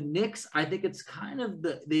 So for the Knicks, I think it's kind of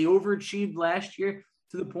they overachieved last year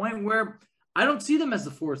to the point where I don't see them as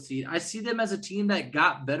the 4th seed. I see them as a team that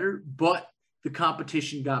got better, but the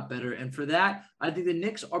competition got better. And for that, I think the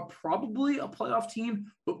Knicks are probably a playoff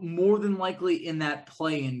team, but more than likely in that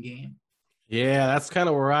play-in game. Yeah, that's kind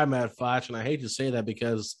of where I'm at, Foch. And I hate to say that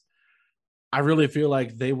because I really feel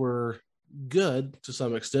like they were good to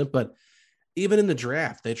some extent, but even in the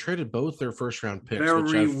draft, they traded both their first-round picks.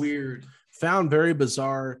 Very weird. found very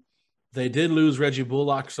bizarre. They did lose Reggie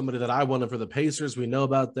Bullock, somebody that I wanted for the Pacers. We know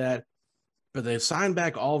about that. But they signed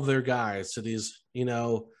back all of their guys to these,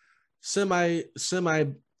 semi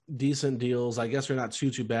decent deals. I guess they're not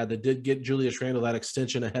too bad. They did get Julius Randle that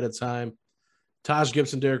extension ahead of time. Taj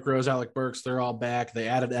Gibson, Derrick Rose, Alec Burks, they're all back. They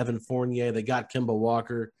added Evan Fournier. They got Kemba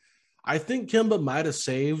Walker. I think Kemba might have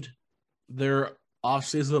saved their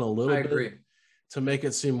offseason a little bit to make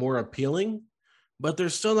it seem more appealing. But they're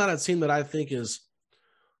still not a team that I think is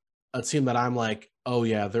a team that I'm like, oh,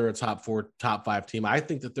 yeah, they're a top 4, top 5 team. I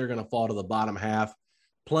think that they're going to fall to the bottom half.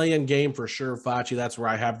 Play-in game for sure, Facci. That's where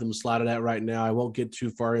I have them slotted at right now. I won't get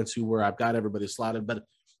too far into where I've got everybody slotted, but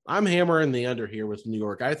I'm hammering the under here with New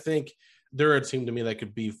York. I think they're a team to me that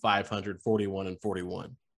could be 500,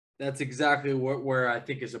 41-41. That's exactly where I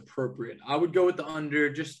think is appropriate. I would go with the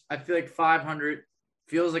under. I feel like 500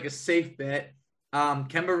 feels like a safe bet.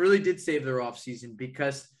 Kemba really did save their offseason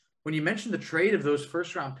because when you mentioned the trade of those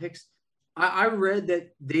first-round picks, I read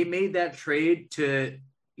that they made that trade to,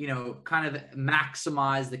 kind of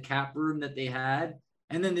maximize the cap room that they had.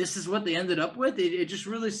 And then this is what they ended up with. It just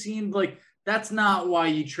really seemed like that's not why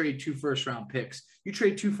you trade 2 first-round picks. You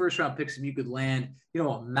trade 2 first-round picks and you could land,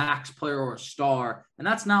 a max player or a star. And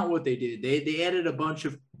that's not what they did. They added a bunch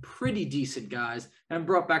of pretty decent guys and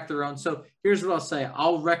brought back their own. So here's what I'll say.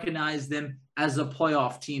 I'll recognize them as a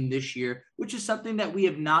playoff team this year, which is something that we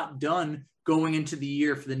have not done going into the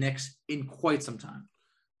year for the Knicks in quite some time.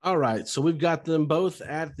 All right, so we've got them both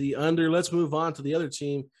at the under. Let's move on to the other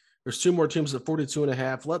team. There's 2 more teams at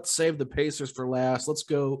 42.5. Let's save the Pacers for last. Let's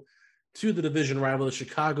go to the division rival, the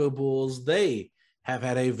Chicago Bulls. They have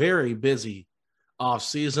had a very busy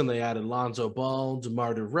offseason. They added Lonzo Ball,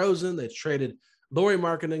 DeMar DeRozan. They traded Lauri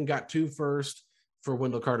Markkanen, got 2 first for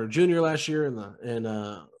Wendell Carter Jr. last year and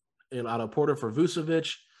Otto Porter for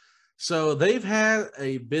Vucevic. So they've had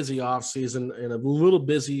a busy offseason and a little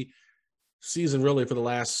busy season really for the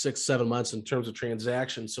last 6-7 months in terms of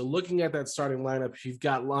transactions. So looking at that starting lineup, you've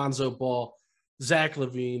got Lonzo Ball, Zach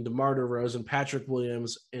LaVine, DeMar DeRozan, Patrick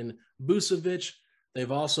Williams, and Vucevic.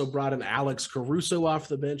 They've also brought in Alex Caruso off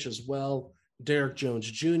the bench as well, Derrick Jones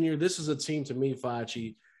Jr. This is a team to me,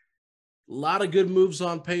 Facci. A lot of good moves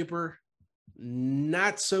on paper.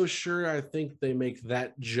 Not so sure I think they make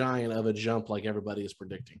that giant of a jump like everybody is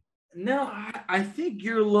predicting. No, I think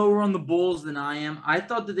you're lower on the Bulls than I am. I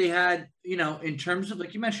thought that they had, in terms of,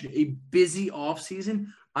 like you mentioned, a busy offseason.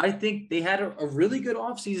 I think they had a really good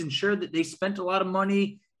offseason. Sure, that they spent a lot of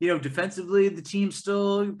money. Defensively, the team's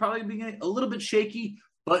still probably being a little bit shaky.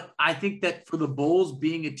 But I think that for the Bulls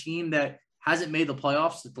being a team that hasn't made the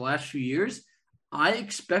playoffs the last few years, I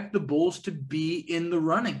expect the Bulls to be in the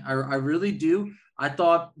running. I really do. I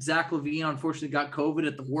thought Zach LaVine, unfortunately, got COVID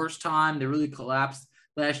at the worst time. They really collapsed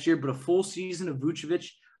last year, but a full season of Vucevic,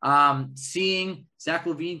 seeing Zach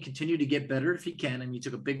LaVine continue to get better if he can. I mean, he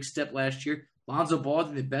took a big step last year. Lonzo Ball, I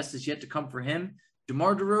think the best is yet to come for him.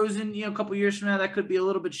 DeMar DeRozan, a couple years from now, that could be a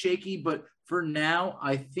little bit shaky, but for now,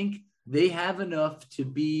 I think they have enough to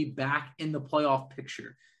be back in the playoff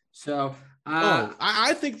picture. So,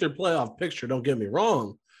 I think their playoff picture, don't get me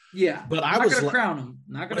wrong. Yeah, but I'm not going to crown them.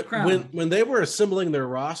 Not going to crown them. When they were assembling their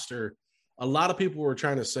roster, a lot of people were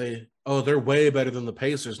trying to say, oh, they're way better than the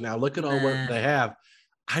Pacers now. Look at all what they have.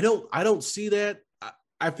 I don't see that.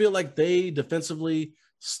 I feel like they defensively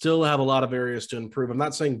still have a lot of areas to improve. I'm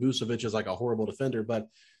not saying Vucevic is like a horrible defender, but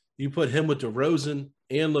you put him with DeRozan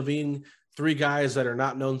and LaVine, 3 guys that are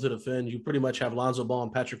not known to defend. You pretty much have Lonzo Ball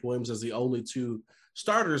and Patrick Williams as the only 2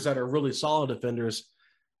 starters that are really solid defenders.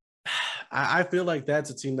 I feel like that's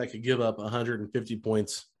a team that could give up 150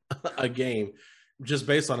 points a game just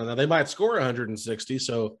based on it. Now, they might score 160,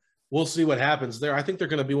 so we'll see what happens there. I think they're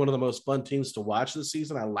going to be one of the most fun teams to watch this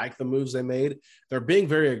season. I like the moves they made. They're being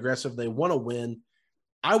very aggressive. They want to win.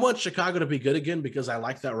 I want Chicago to be good again because I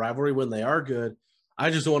like that rivalry when they are good.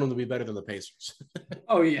 I just don't want them to be better than the Pacers.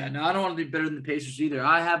 Oh, yeah. No, I don't want to be better than the Pacers either.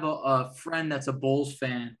 I have a friend that's a Bulls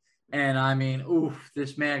fan. And I mean,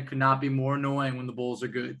 this man could not be more annoying when the Bulls are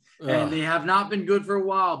good. And they have not been good for a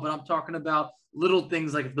while, but I'm talking about little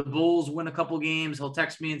things like if the Bulls win a couple games, he'll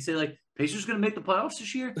text me and say, like, Pacers going to make the playoffs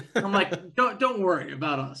this year? I'm like, don't worry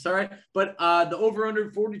about us, all right? But the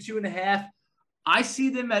over-under 42.5, I see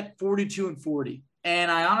them at 42-40.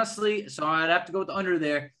 And I honestly, so I'd have to go with the under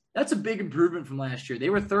there. That's a big improvement from last year.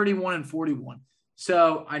 They were 31-41.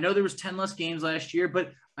 So I know there was 10 less games last year,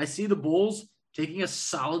 but I see the Bulls taking a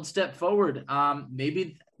solid step forward.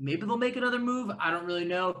 Maybe they'll make another move. I don't really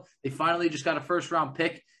know. They finally just got a first-round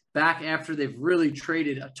pick back after they've really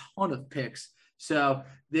traded a ton of picks. So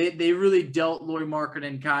they really dealt Lauri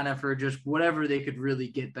Markkanen kind of for just whatever they could really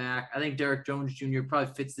get back. I think Derek Jones Jr.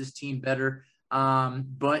 probably fits this team better.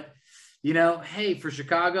 But, hey, for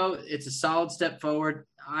Chicago, it's a solid step forward.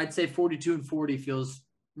 I'd say 42-40 feels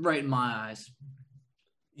right in my eyes.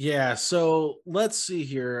 Yeah, so let's see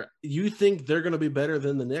here. You think they're going to be better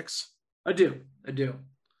than the Knicks? I do.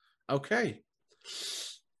 Okay.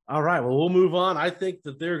 All right, well, we'll move on. I think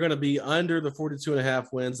that they're going to be under the 42.5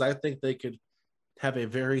 wins. I think they could have a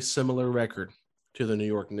very similar record to the New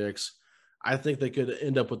York Knicks. I think they could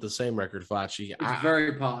end up with the same record, Facci. It's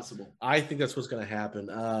very possible. I think that's what's going to happen,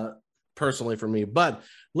 personally for me. But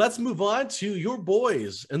let's move on to your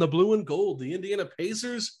boys in the blue and gold, the Indiana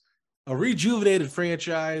Pacers, a rejuvenated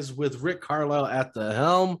franchise with Rick Carlisle at the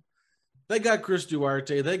helm. They got Chris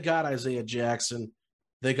Duarte. They got Isaiah Jackson.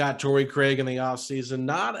 They got Torrey Craig in the offseason.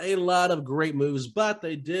 Not a lot of great moves, but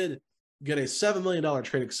they did get a $7 million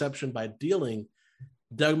trade exception by dealing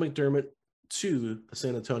Doug McDermott to the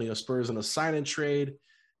San Antonio Spurs in a sign-in trade.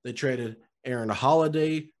 They traded Aaron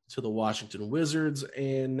Holiday to the Washington Wizards,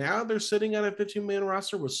 and now they're sitting on a 15-man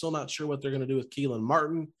roster. We're still not sure what they're going to do with Keelan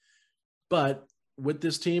Martin, but with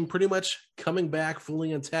this team pretty much coming back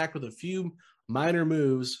fully intact with a few minor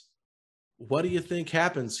moves, what do you think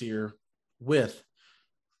happens here with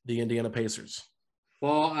the Indiana Pacers?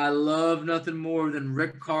 Well, I love nothing more than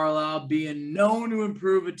Rick Carlisle being known to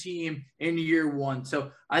improve a team in year one.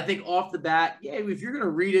 So I think off the bat, if you're going to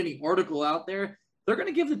read any article out there, they're going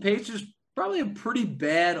to give the Pacers probably a pretty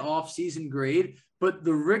bad offseason grade. But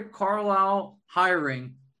the Rick Carlisle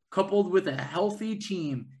hiring coupled with a healthy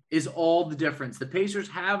team is all the difference. The Pacers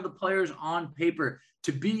have the players on paper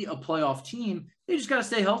to be a playoff team. They just got to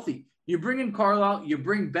stay healthy. You bring in Carlisle, you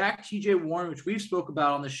bring back TJ Warren, which we've spoke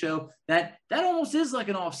about on the show, that almost is like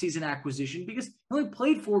an offseason acquisition because he only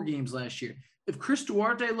played 4 games last year. If Chris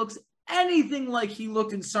Duarte looks anything like he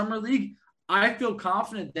looked in Summer League, I feel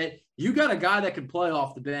confident that you got a guy that can play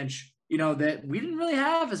off the bench, that we didn't really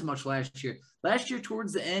have as much last year. Last year,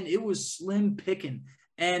 towards the end, it was slim picking.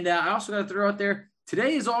 And I also got to throw out there,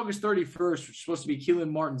 today is August 31st, which is supposed to be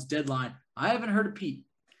Keelan Martin's deadline. I haven't heard a peep.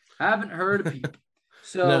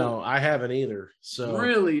 So no, I haven't either. So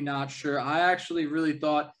really not sure. I actually really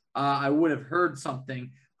thought I would have heard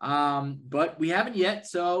something, but we haven't yet.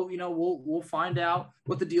 So, we'll find out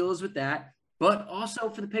what the deal is with that. But also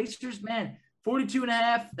for the Pacers, man,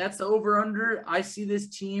 42.5, that's the over-under. I see this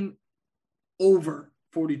team over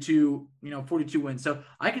 42 wins. So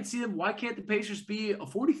I could see them. Why can't the Pacers be a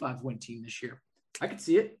 45-win team this year? I could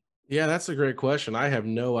see it. Yeah, that's a great question. I have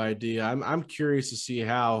no idea. I'm curious to see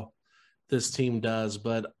how this team does,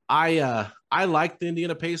 but I like the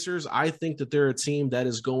Indiana Pacers. I think that they're a team that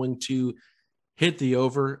is going to hit the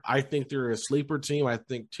over. I think they're a sleeper team. I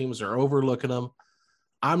think teams are overlooking them.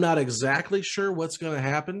 I'm not exactly sure what's going to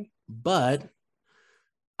happen, but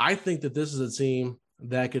I think that this is a team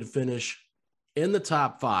that could finish in the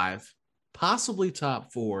top 5, possibly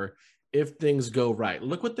top 4 if things go right.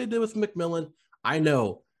 Look what they did with McMillan. I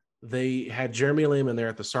know they had Jeremy Lamb in there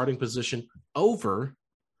at the starting position over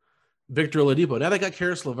Victor Oladipo. Now they got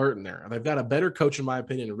Karis LeVert in there. They've got a better coach, in my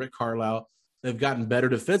opinion, than Rick Carlisle. They've gotten better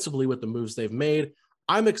defensively with the moves they've made.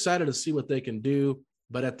 I'm excited to see what they can do,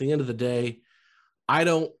 but at the end of the day, I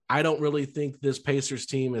don't really think this Pacers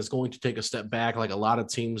team is going to take a step back like a lot of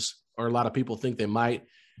teams or a lot of people think they might.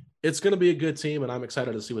 It's going to be a good team, and I'm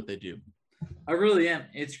excited to see what they do. I really am.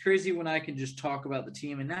 It's crazy when I can just talk about the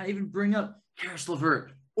team and not even bring up Karis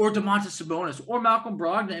LeVert or Domantas Sabonis or Malcolm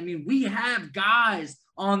Brogdon. I mean, we have guys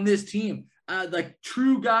on this team, like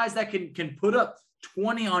true guys that can put up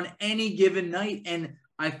 20 on any given night. And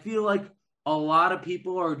I feel like a lot of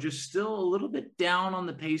people are just still a little bit down on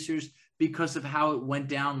the Pacers because of how it went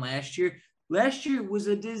down last year. Last year was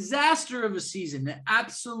a disaster of a season, an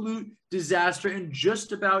absolute disaster in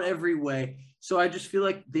just about every way. So I just feel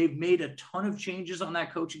like they've made a ton of changes on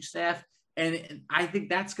that coaching staff. And I think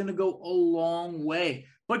that's going to go a long way.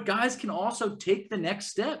 But guys can also take the next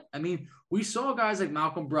step. I mean, we saw guys like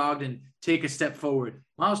Malcolm Brogdon take a step forward.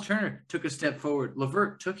 Miles Turner took a step forward.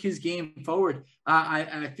 LeVert took his game forward.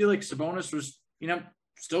 I feel like Sabonis was,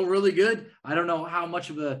 still really good. I don't know how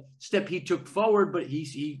much of a step he took forward, but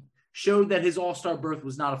he showed that his all-star berth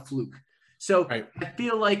was not a fluke. So right. I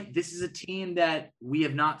feel like this is a team that we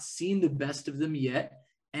have not seen the best of them yet.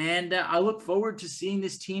 And I look forward to seeing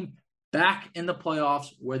this team back in the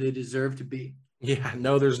playoffs where they deserve to be. Yeah,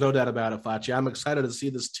 no, there's no doubt about it, Facci. I'm excited to see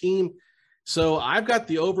this team. So I've got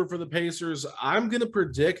the over for the Pacers. I'm going to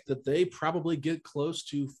predict that they probably get close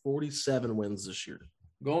to 47 wins this year.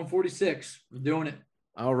 Going 46. We're doing it.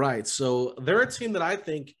 All right. So they're a team that I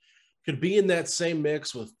think could be in that same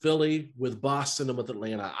mix with Philly, with Boston, and with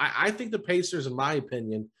Atlanta. I think the Pacers, in my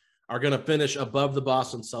opinion, are going to finish above the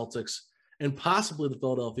Boston Celtics and possibly the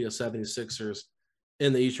Philadelphia 76ers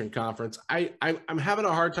in the Eastern Conference. I'm having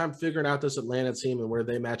a hard time figuring out this Atlanta team and where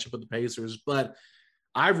they match up with the Pacers, but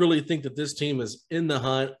I really think that this team is in the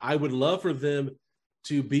hunt. I would love for them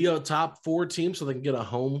to be a top 4 team so they can get a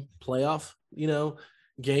home playoff,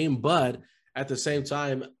 game. But at the same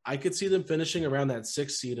time, I could see them finishing around that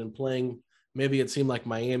 6th seed and playing maybe a team like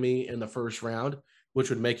Miami in the first round, which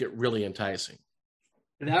would make it really enticing.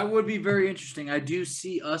 That would be very interesting. I do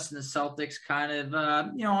see us and the Celtics kind of,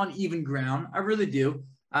 on even ground. I really do.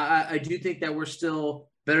 I do think that we're still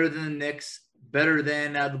better than the Knicks, better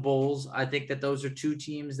than the Bulls. I think that those are 2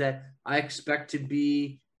 teams that I expect to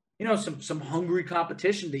be, some hungry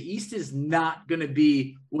competition. The East is not going to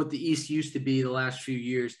be what the East used to be the last few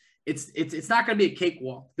years. It's not going to be a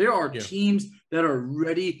cakewalk. There are teams that are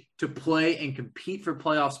ready to play and compete for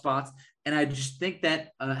playoff spots, and I just think that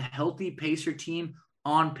a healthy Pacer team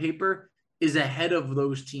on paper is ahead of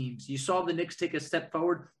those teams. You saw the Knicks take a step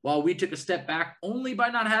forward while we took a step back only by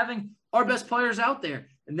not having our best players out there.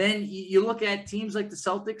 And then you look at teams like the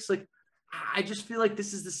Celtics, I just feel like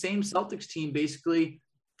this is the same Celtics team basically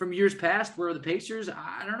from years past, where the Pacers,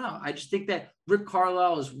 I don't know. I just think that Rick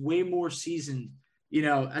Carlisle is way more seasoned,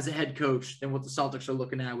 as a head coach than what the Celtics are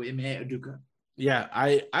looking at with Ime Udoka. Yeah,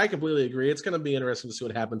 I completely agree. It's going to be interesting to see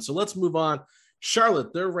what happens. So let's move on.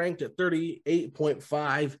 Charlotte, they're ranked at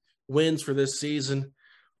 38.5 wins for this season.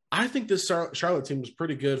 I think this Charlotte team is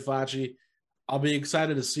pretty good, Facci. I'll be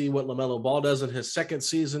excited to see what LaMelo Ball does in his 2nd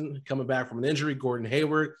season, coming back from an injury. Gordon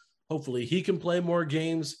Hayward, hopefully he can play more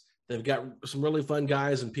games. They've got some really fun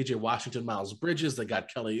guys in PJ Washington, Miles Bridges. They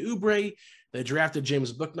got Kelly Oubre. They drafted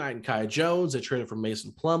James Bouknight and Kai Jones. They traded for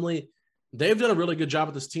Mason Plumlee. They've done a really good job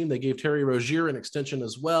with this team. They gave Terry Rozier an extension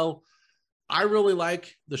as well. I really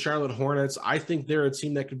like the Charlotte Hornets. I think they're a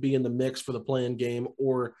team that could be in the mix for the play-in game,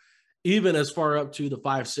 or even as far up to the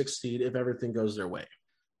 5-6 seed if everything goes their way.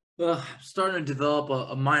 Starting to develop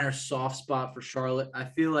a minor soft spot for Charlotte. I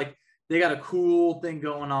feel like they got a cool thing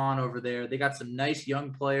going on over there. They got some nice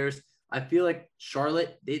young players. I feel like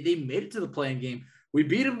Charlotte, they made it to the play-in game. We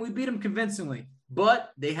beat them convincingly,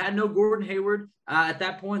 but they had no Gordon Hayward. At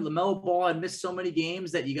that point, LaMelo Ball had missed so many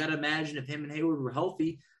games that you got to imagine if him and Hayward were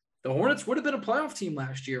healthy, the Hornets would have been a playoff team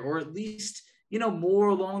last year, or at least, more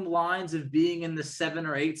along the lines of being in the 7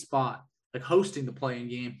 or 8 spot, like hosting the play-in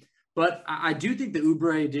game. But I do think the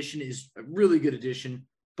Oubre addition is a really good addition.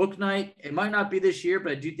 Bouknight, it might not be this year,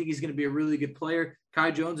 but I do think he's going to be a really good player.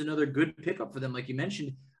 Kai Jones, another good pickup for them, like you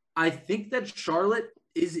mentioned. I think that Charlotte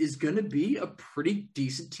is going to be a pretty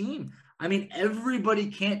decent team. I mean, everybody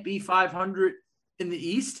can't be 500 in the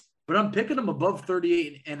East, but I'm picking them above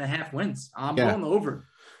 38.5 wins. I'm going over.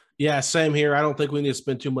 Yeah, same here. I don't think we need to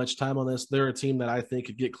spend too much time on this. They're a team that I think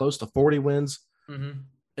could get close to 40 wins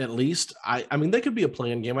at least. I mean, they could be a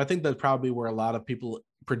play-in game. I think that's probably where a lot of people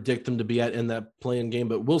predict them to be at in that play-in game,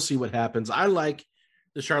 but we'll see what happens. I like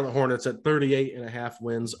the Charlotte Hornets at 38.5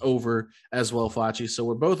 wins over as well, Facci. So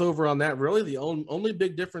we're both over on that. Really, the only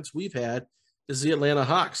big difference we've had is the Atlanta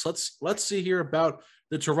Hawks. Let's see here about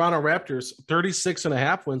the Toronto Raptors,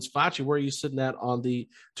 36.5 wins. Facci, where are you sitting at on the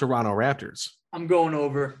Toronto Raptors? I'm going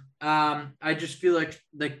over. I just feel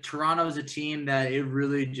like Toronto is a team that it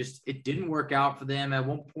really just, it didn't work out for them. At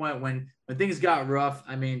one point when things got rough,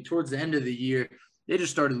 I mean, towards the end of the year, they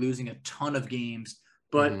just started losing a ton of games.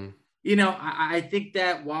 But, I think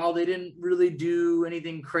that while they didn't really do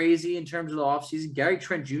anything crazy in terms of the offseason, Gary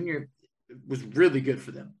Trent Jr. was really good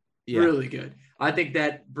for them. Yeah. Really good. I think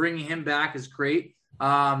that bringing him back is great.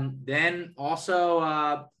 Then also,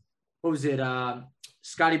 what was it?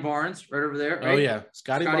 Scotty Barnes right over there. Right? Oh yeah.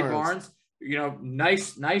 Scotty Barnes,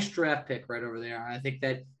 nice draft pick right over there. I think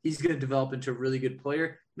that he's going to develop into a really good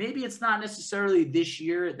player. Maybe it's not necessarily this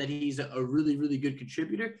year that he's a really, really good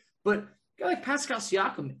contributor, but a guy like Pascal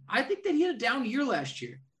Siakam, I think that he had a down year last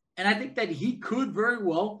year. And I think that he could very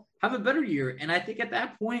well have a better year. And I think at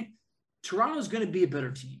that point, Toronto's going to be a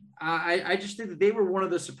better team. I just think that they were one of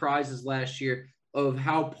the surprises last year of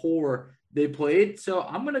how poor they played. So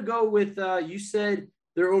I'm going to go with, you said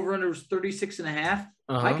their over-under was 36.5.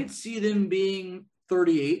 I could see them being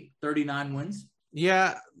 38, 39 wins.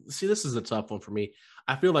 Yeah. See, this is a tough one for me.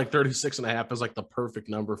 I feel like 36.5 is like the perfect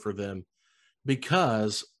number for them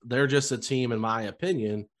because they're just a team, in my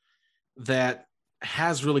opinion, that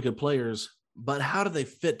has really good players, but how do they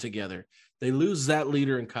fit together? They lose that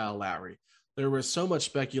leader in Kyle Lowry. There was so much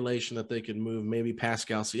speculation that they could move maybe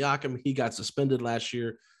Pascal Siakam. He got suspended last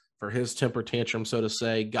year for his temper tantrum, so to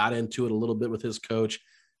say, got into it a little bit with his coach.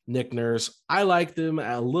 Nick Nurse. I like them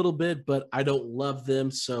a little bit, but I don't love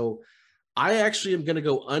them. So I actually am going to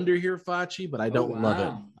go under here, Facci, but I don't love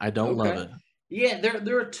it. I don't love it. Yeah,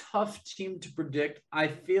 they're a tough team to predict. I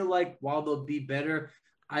feel like while they'll be better,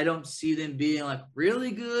 I don't see them being like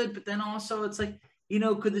really good. But then also it's like,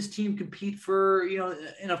 could this team compete for,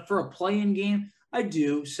 for a play-in game? I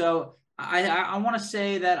do. So I want to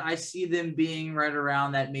say that I see them being right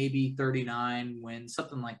around that maybe 39 wins,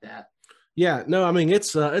 something like that. Yeah, no, I mean,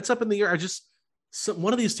 it's up in the air.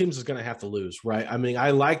 One of these teams is going to have to lose, right? I mean,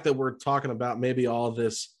 I like that we're talking about maybe all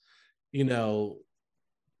this,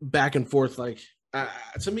 back and forth. Like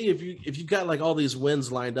to me, if you got like all these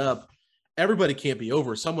wins lined up, everybody can't be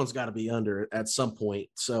over. Someone's got to be under at some point.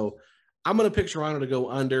 So I'm going to pick Toronto to go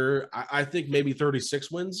under. I think maybe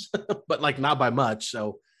 36 wins, but like not by much.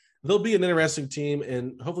 So they'll be an interesting team,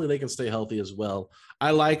 and hopefully they can stay healthy as well.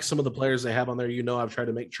 I like some of the players they have on there. I've tried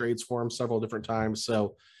to make trades for them several different times.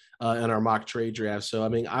 So in our mock trade draft. So, I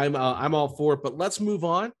mean, I'm all for it, but let's move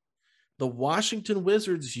on. The Washington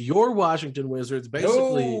Wizards, your Washington Wizards,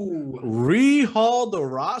 basically rehauled the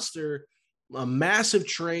roster, a massive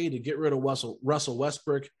trade to get rid of Russell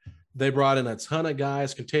Westbrook. They brought in a ton of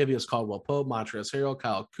guys: Kentavious Caldwell-Pope, Montrezl Harrell,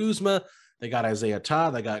 Kyle Kuzma. They got Isaiah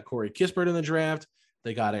Todd. They got Corey Kispert in the draft.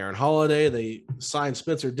 They got Aaron Holiday. They signed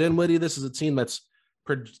Spencer Dinwiddie. This is a team that's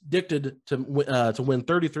predicted to win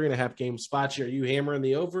 33.5 games. Facci, are you hammering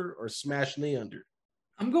the over or smashing the under?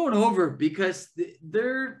 I'm going over because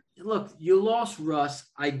look, you lost Russ.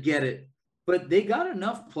 I get it. But they got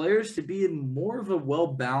enough players to be more of a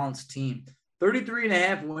well-balanced team.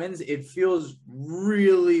 33.5 wins, it feels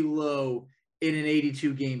really low in an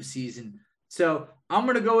 82-game season. So I'm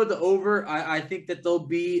going to go with the over. I think that they'll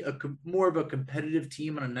be more of a competitive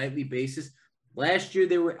team on a nightly basis. Last year,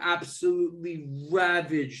 they were absolutely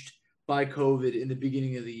ravaged by COVID in the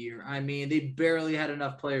beginning of the year. I mean, they barely had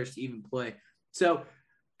enough players to even play. So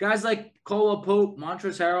guys like Caldwell-Pope,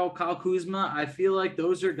 Montrezl Harrell, Kyle Kuzma, I feel like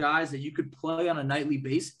those are guys that you could play on a nightly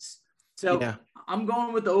basis. So yeah. I'm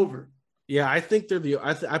going with the over. Yeah, I think they're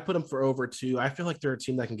I put them for over too. I feel like they're a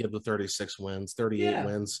team that can get the 36 wins, 38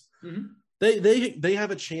 wins. Mm-hmm. They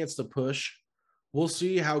have a chance to push. We'll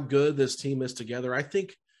see how good this team is together. I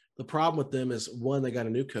think the problem with them is, one, they got a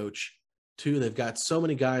new coach. Two, they've got so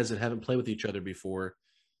many guys that haven't played with each other before.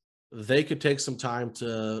 They could take some time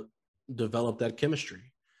to develop that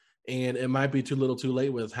chemistry. And it might be too little too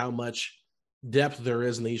late with how much depth there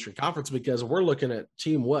is in the Eastern Conference, because we're looking at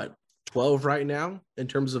team 12 right now in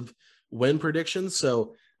terms of win predictions.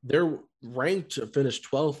 So they're ranked to finish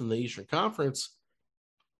 12th in the Eastern Conference.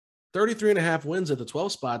 33.5 wins at the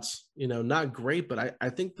 12 spots, not great, but I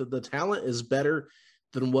think that the talent is better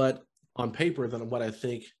than what on paper than what I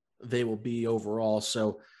think they will be overall.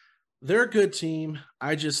 So they're a good team.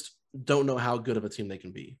 I just don't know how good of a team they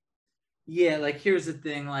can be. Yeah, like here's the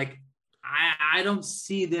thing. Like I don't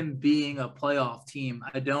see them being a playoff team.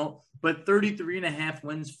 I don't, but 33.5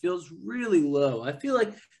 wins feels really low. I feel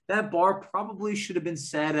like that bar probably should have been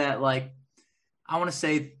set at like, I want to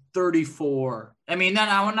say 34. I mean,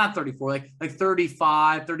 not 34, like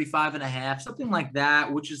 35 and a half, something like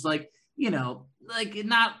that, which is like, like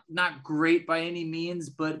not great by any means,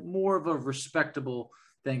 but more of a respectable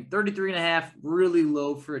thing. 33.5, really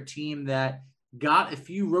low for a team that got a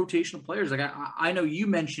few rotational players. Like I know you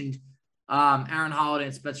mentioned Aaron Holiday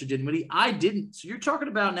and Spencer Dinwiddie. I didn't. So you're talking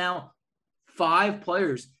about now 5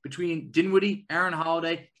 players between Dinwiddie, Aaron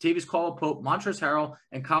Holiday, Kentavious Caldwell-Pope, Montrezl Harrell,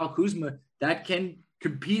 and Kyle Kuzma that can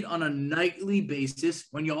compete on a nightly basis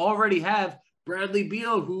when you already have Bradley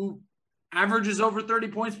Beal, who averages over 30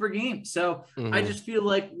 points per game. So I just feel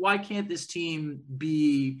like, why can't this team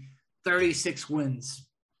be 36 wins?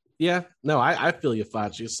 Yeah, no, I feel you,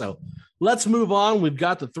 Facci. So let's move on. We've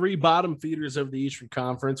got the 3 bottom feeders of the Eastern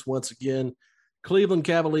Conference. Once again, Cleveland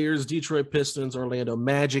Cavaliers, Detroit Pistons, Orlando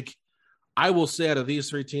Magic. I will say out of these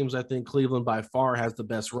 3 teams, I think Cleveland by far has the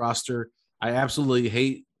best roster. I absolutely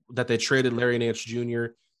hate that they traded Larry Nance Jr.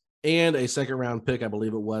 and a second-round pick, I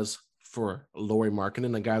believe it was, for Lauri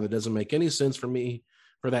Markkanen, a guy that doesn't make any sense for me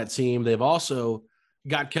for that team. They've also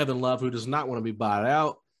got Kevin Love, who does not want to be bought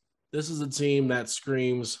out. This is a team that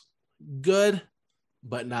screams good,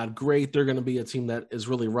 but not great. They're going to be a team that is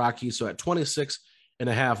really rocky. So at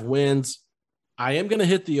 26.5 wins, I am going to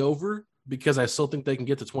hit the over because I still think they can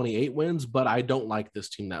get to 28 wins, but I don't like this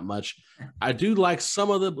team that much. I do like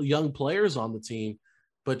some of the young players on the team,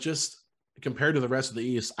 but just compared to the rest of the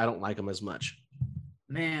East, I don't like them as much.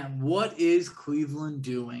 Man, what is Cleveland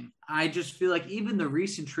doing? I just feel like even the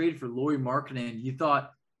recent trade for Lauri Markkanen, you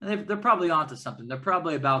thought they're probably onto something. They're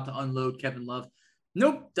probably about to unload Kevin Love.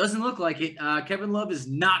 Nope, doesn't look like it. Kevin Love is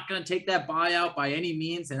not going to take that buyout by any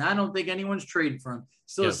means, and I don't think anyone's trading for him.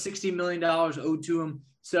 Still has $60 million owed to him.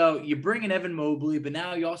 So you bring in Evan Mobley, but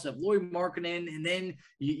now you also have Lauri Markkanen, and then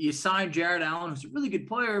you sign Jared Allen, who's a really good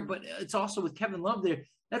player, but it's also with Kevin Love there.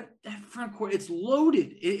 That front court, it's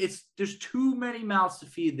loaded. There's too many mouths to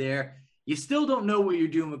feed there. You still don't know what you're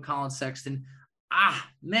doing with Colin Sexton.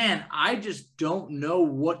 Man, I just don't know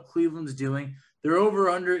what Cleveland's doing. Their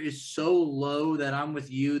over-under is so low that I'm with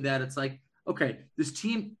you that it's like, okay, this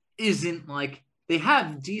team isn't like – they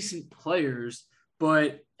have decent players,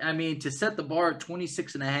 but, I mean, to set the bar at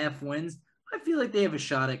 26.5 wins, I feel like they have a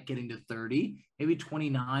shot at getting to 30, maybe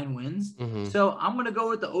 29 wins. Mm-hmm. So I'm going to go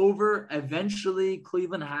with the over. Eventually,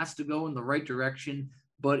 Cleveland has to go in the right direction,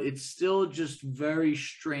 but it's still just very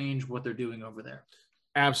strange what they're doing over there.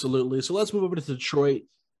 Absolutely. So let's move over to Detroit.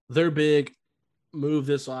 Their big move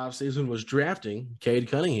this offseason was drafting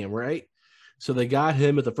Cade Cunningham, right? So they got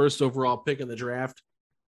him at the first overall pick in the draft.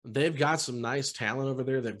 They've got some nice talent over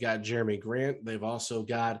there. They've got Jeremy Grant. They've also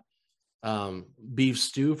got Beef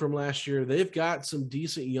Stew from last year. They've got some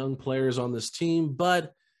decent young players on this team,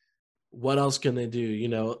 but what else can they do? You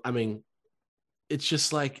know, I mean, it's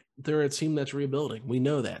just like they're a team that's rebuilding. We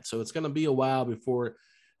know that. So it's going to be a while before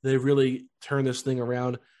they really turn this thing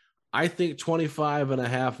around. I think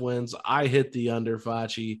 25.5 wins. I hit the under,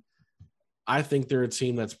 Facci. I think they're a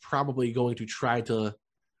team that's probably going to try to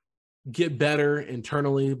get better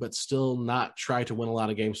internally, but still not try to win a lot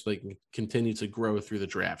of games so they can continue to grow through the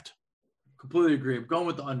draft. Completely agree. I'm going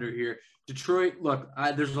with the under here. Detroit, look,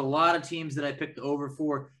 there's a lot of teams that I picked the over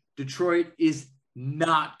for. Detroit is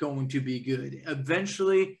not going to be good.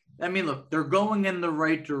 Eventually, I mean, look, they're going in the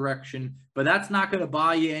right direction, but that's not going to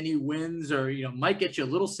buy you any wins or, you know, might get you a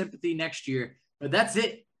little sympathy next year, but that's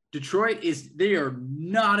it. Detroit they are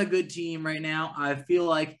not a good team right now. I feel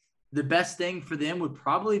like the best thing for them would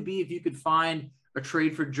probably be if you could find a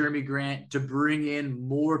trade for Jeremy Grant to bring in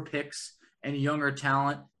more picks and younger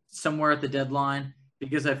talent somewhere at the deadline,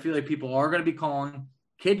 because I feel like people are going to be calling.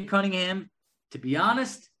 Cade Cunningham, to be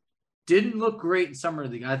honest, didn't look great in summer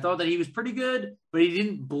league. I thought that he was pretty good, but he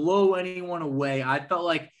didn't blow anyone away. I felt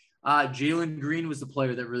like Jalen Green was the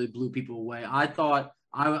player that really blew people away. I thought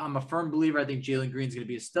I'm a firm believer. I think Jalen Green's going to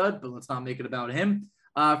be a stud, but let's not make it about him.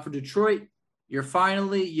 For Detroit, you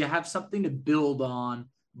have something to build on,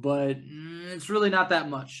 but it's really not that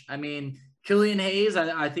much. I mean, Killian Hayes,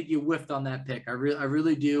 I think you whiffed on that pick. I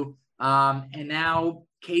really do. And now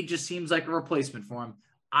Cade just seems like a replacement for him.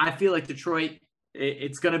 I feel like Detroit,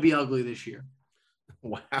 it's going to be ugly this year.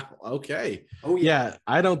 Wow. Okay. Oh, yeah.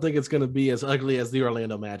 I don't think it's going to be as ugly as the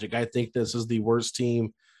Orlando Magic. I think this is the worst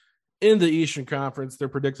team in the Eastern Conference. They're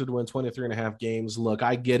predicted to win 23.5 games. Look,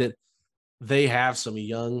 I get it. They have some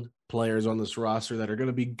young players on this roster that are going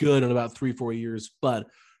to be good in about 3-4 years, but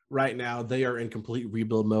right now they are in complete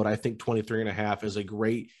rebuild mode. I think 23.5 is a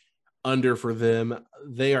great under for them.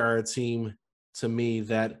 They are a team, to me,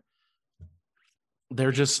 that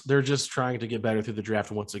they're just trying to get better through the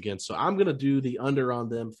draft once again. So I'm going to do the under on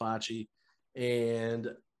them, Facci, and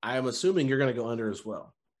I'm assuming you're going to go under as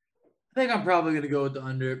well. I think I'm probably going to go with the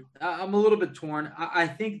under. I'm a little bit torn. I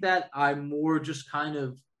think that I more just kind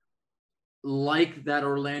of like that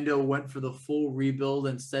Orlando went for the full rebuild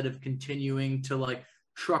instead of continuing to like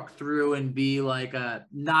truck through and be like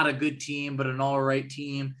not a good team, but an all right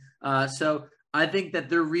team. So I think that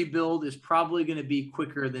their rebuild is probably going to be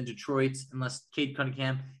quicker than Detroit's unless Cade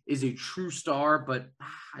Cunningham is a true star, but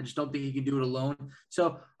I just don't think he can do it alone.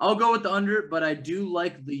 So I'll go with the under, but I do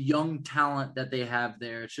like the young talent that they have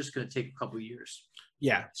there. It's just going to take a couple of years.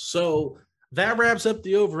 Yeah. So that wraps up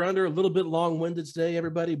the over-under. A little bit long-winded today,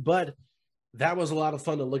 everybody, but that was a lot of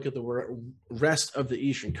fun to look at the rest of the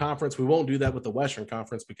Eastern Conference. We won't do that with the Western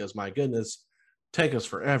Conference because, my goodness, take us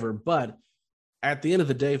forever. But at the end of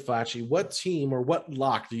the day, Facci, what team or what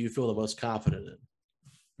lock do you feel the most confident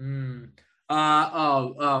in?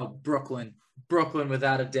 Brooklyn. Brooklyn,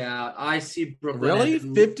 without a doubt. I see Brooklyn. Really?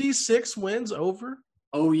 56 wins over?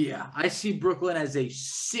 Oh, yeah. I see Brooklyn as a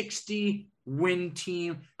 60-win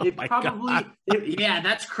team. They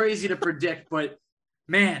that's crazy to predict, but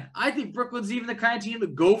man, I think Brooklyn's even the kind of team to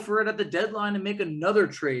go for it at the deadline and make another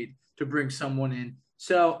trade to bring someone in.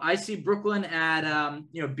 So I see Brooklyn at,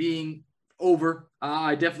 being over.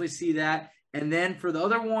 I definitely see that. And then for the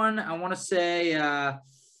other one, I want to say,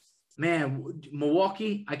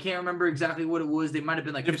 Milwaukee. I can't remember exactly what it was. They might have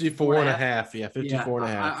been like 54.5. Yeah,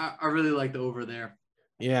 54.5. I really like the over there.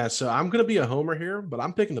 Yeah, so I'm going to be a homer here, but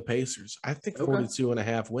I'm picking the Pacers. I think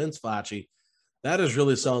 42.5 wins, Facci. That is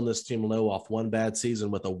really selling this team low off one bad season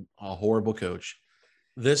with a horrible coach.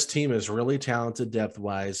 This team is really talented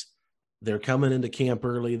depth-wise. They're coming into camp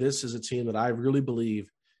early. This is a team that I really believe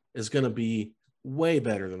is going to be way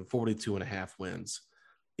better than 42.5 wins.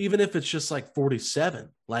 Even if it's just like 47,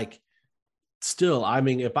 like still, I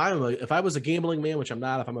mean, if I was a gambling man, which I'm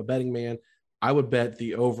not, if I'm a betting man, I would bet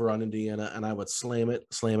the over on Indiana and I would slam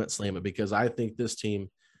it because I think this team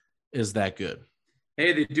is that good.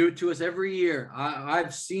 Hey, they do it to us every year.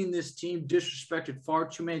 I've seen this team disrespected far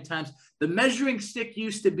too many times. The measuring stick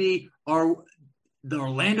used to be the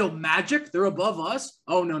Orlando Magic. They're above us.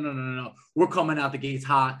 Oh, no. We're coming out the gates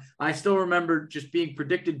hot. I still remember just being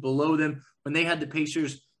predicted below them when they had the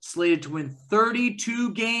Pacers slated to win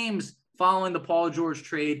 32 games following the Paul George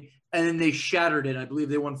trade, and then they shattered it. I believe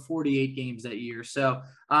they won 48 games that year. So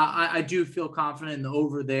I do feel confident in the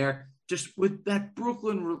over there. Just with that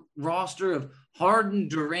Brooklyn roster of Harden,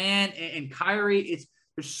 Durant, and Kyrie,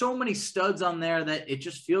 there's so many studs on there that it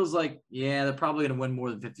just feels like, yeah, they're probably going to win more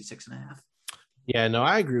than 56.5. Yeah, no,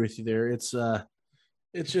 I agree with you there. It's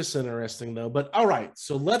just interesting though. But all right,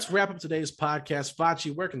 so let's wrap up today's podcast.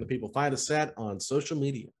 Facci, where can the people find us at on social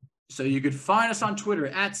media? So you could find us on Twitter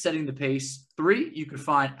at Setting the Pace 3. You could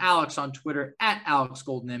find Alex on Twitter at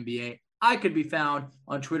AlexGoldenNBA. I could be found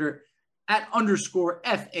on Twitter at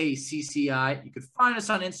 _FACCI. You could find us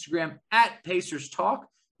on Instagram at Pacers Talk.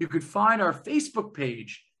 You could find our Facebook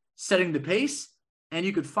page, Setting the Pace. And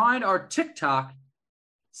you could find our TikTok,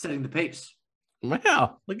 Setting the Pace.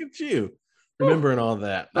 Wow, look at you. Remembering all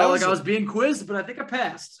that. I was being quizzed, but I think I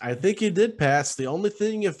passed. I think you did pass. The only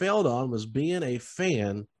thing you failed on was being a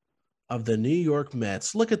fan of the New York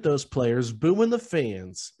Mets. Look at those players booing the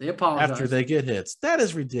fans. They apologize after they get hits. That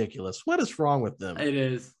is ridiculous. What is wrong with them? It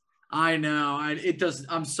is. I know. It does.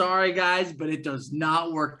 I'm sorry, guys, but it does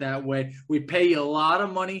not work that way. We pay you a lot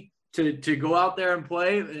of money to go out there and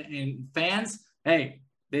play, and fans, hey,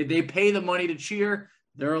 they pay the money to cheer.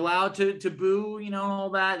 They're allowed to boo, all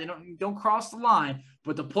that. They don't cross the line.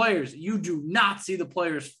 But the players, you do not see the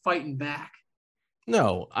players fighting back.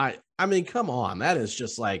 No, I mean, come on. That is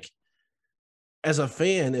just like, as a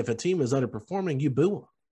fan, if a team is underperforming, you boo them,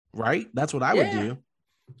 right? That's what I would do.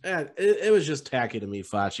 And it was just tacky to me,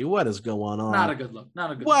 Facci. What is going on? Not a good look.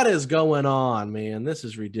 What is going on, man? This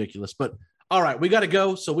is ridiculous. But all right, we got to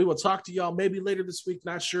go. So we will talk to y'all maybe later this week.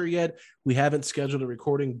 Not sure yet. We haven't scheduled a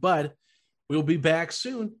recording, but we'll be back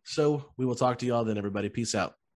soon. So we will talk to y'all then, everybody. Peace out.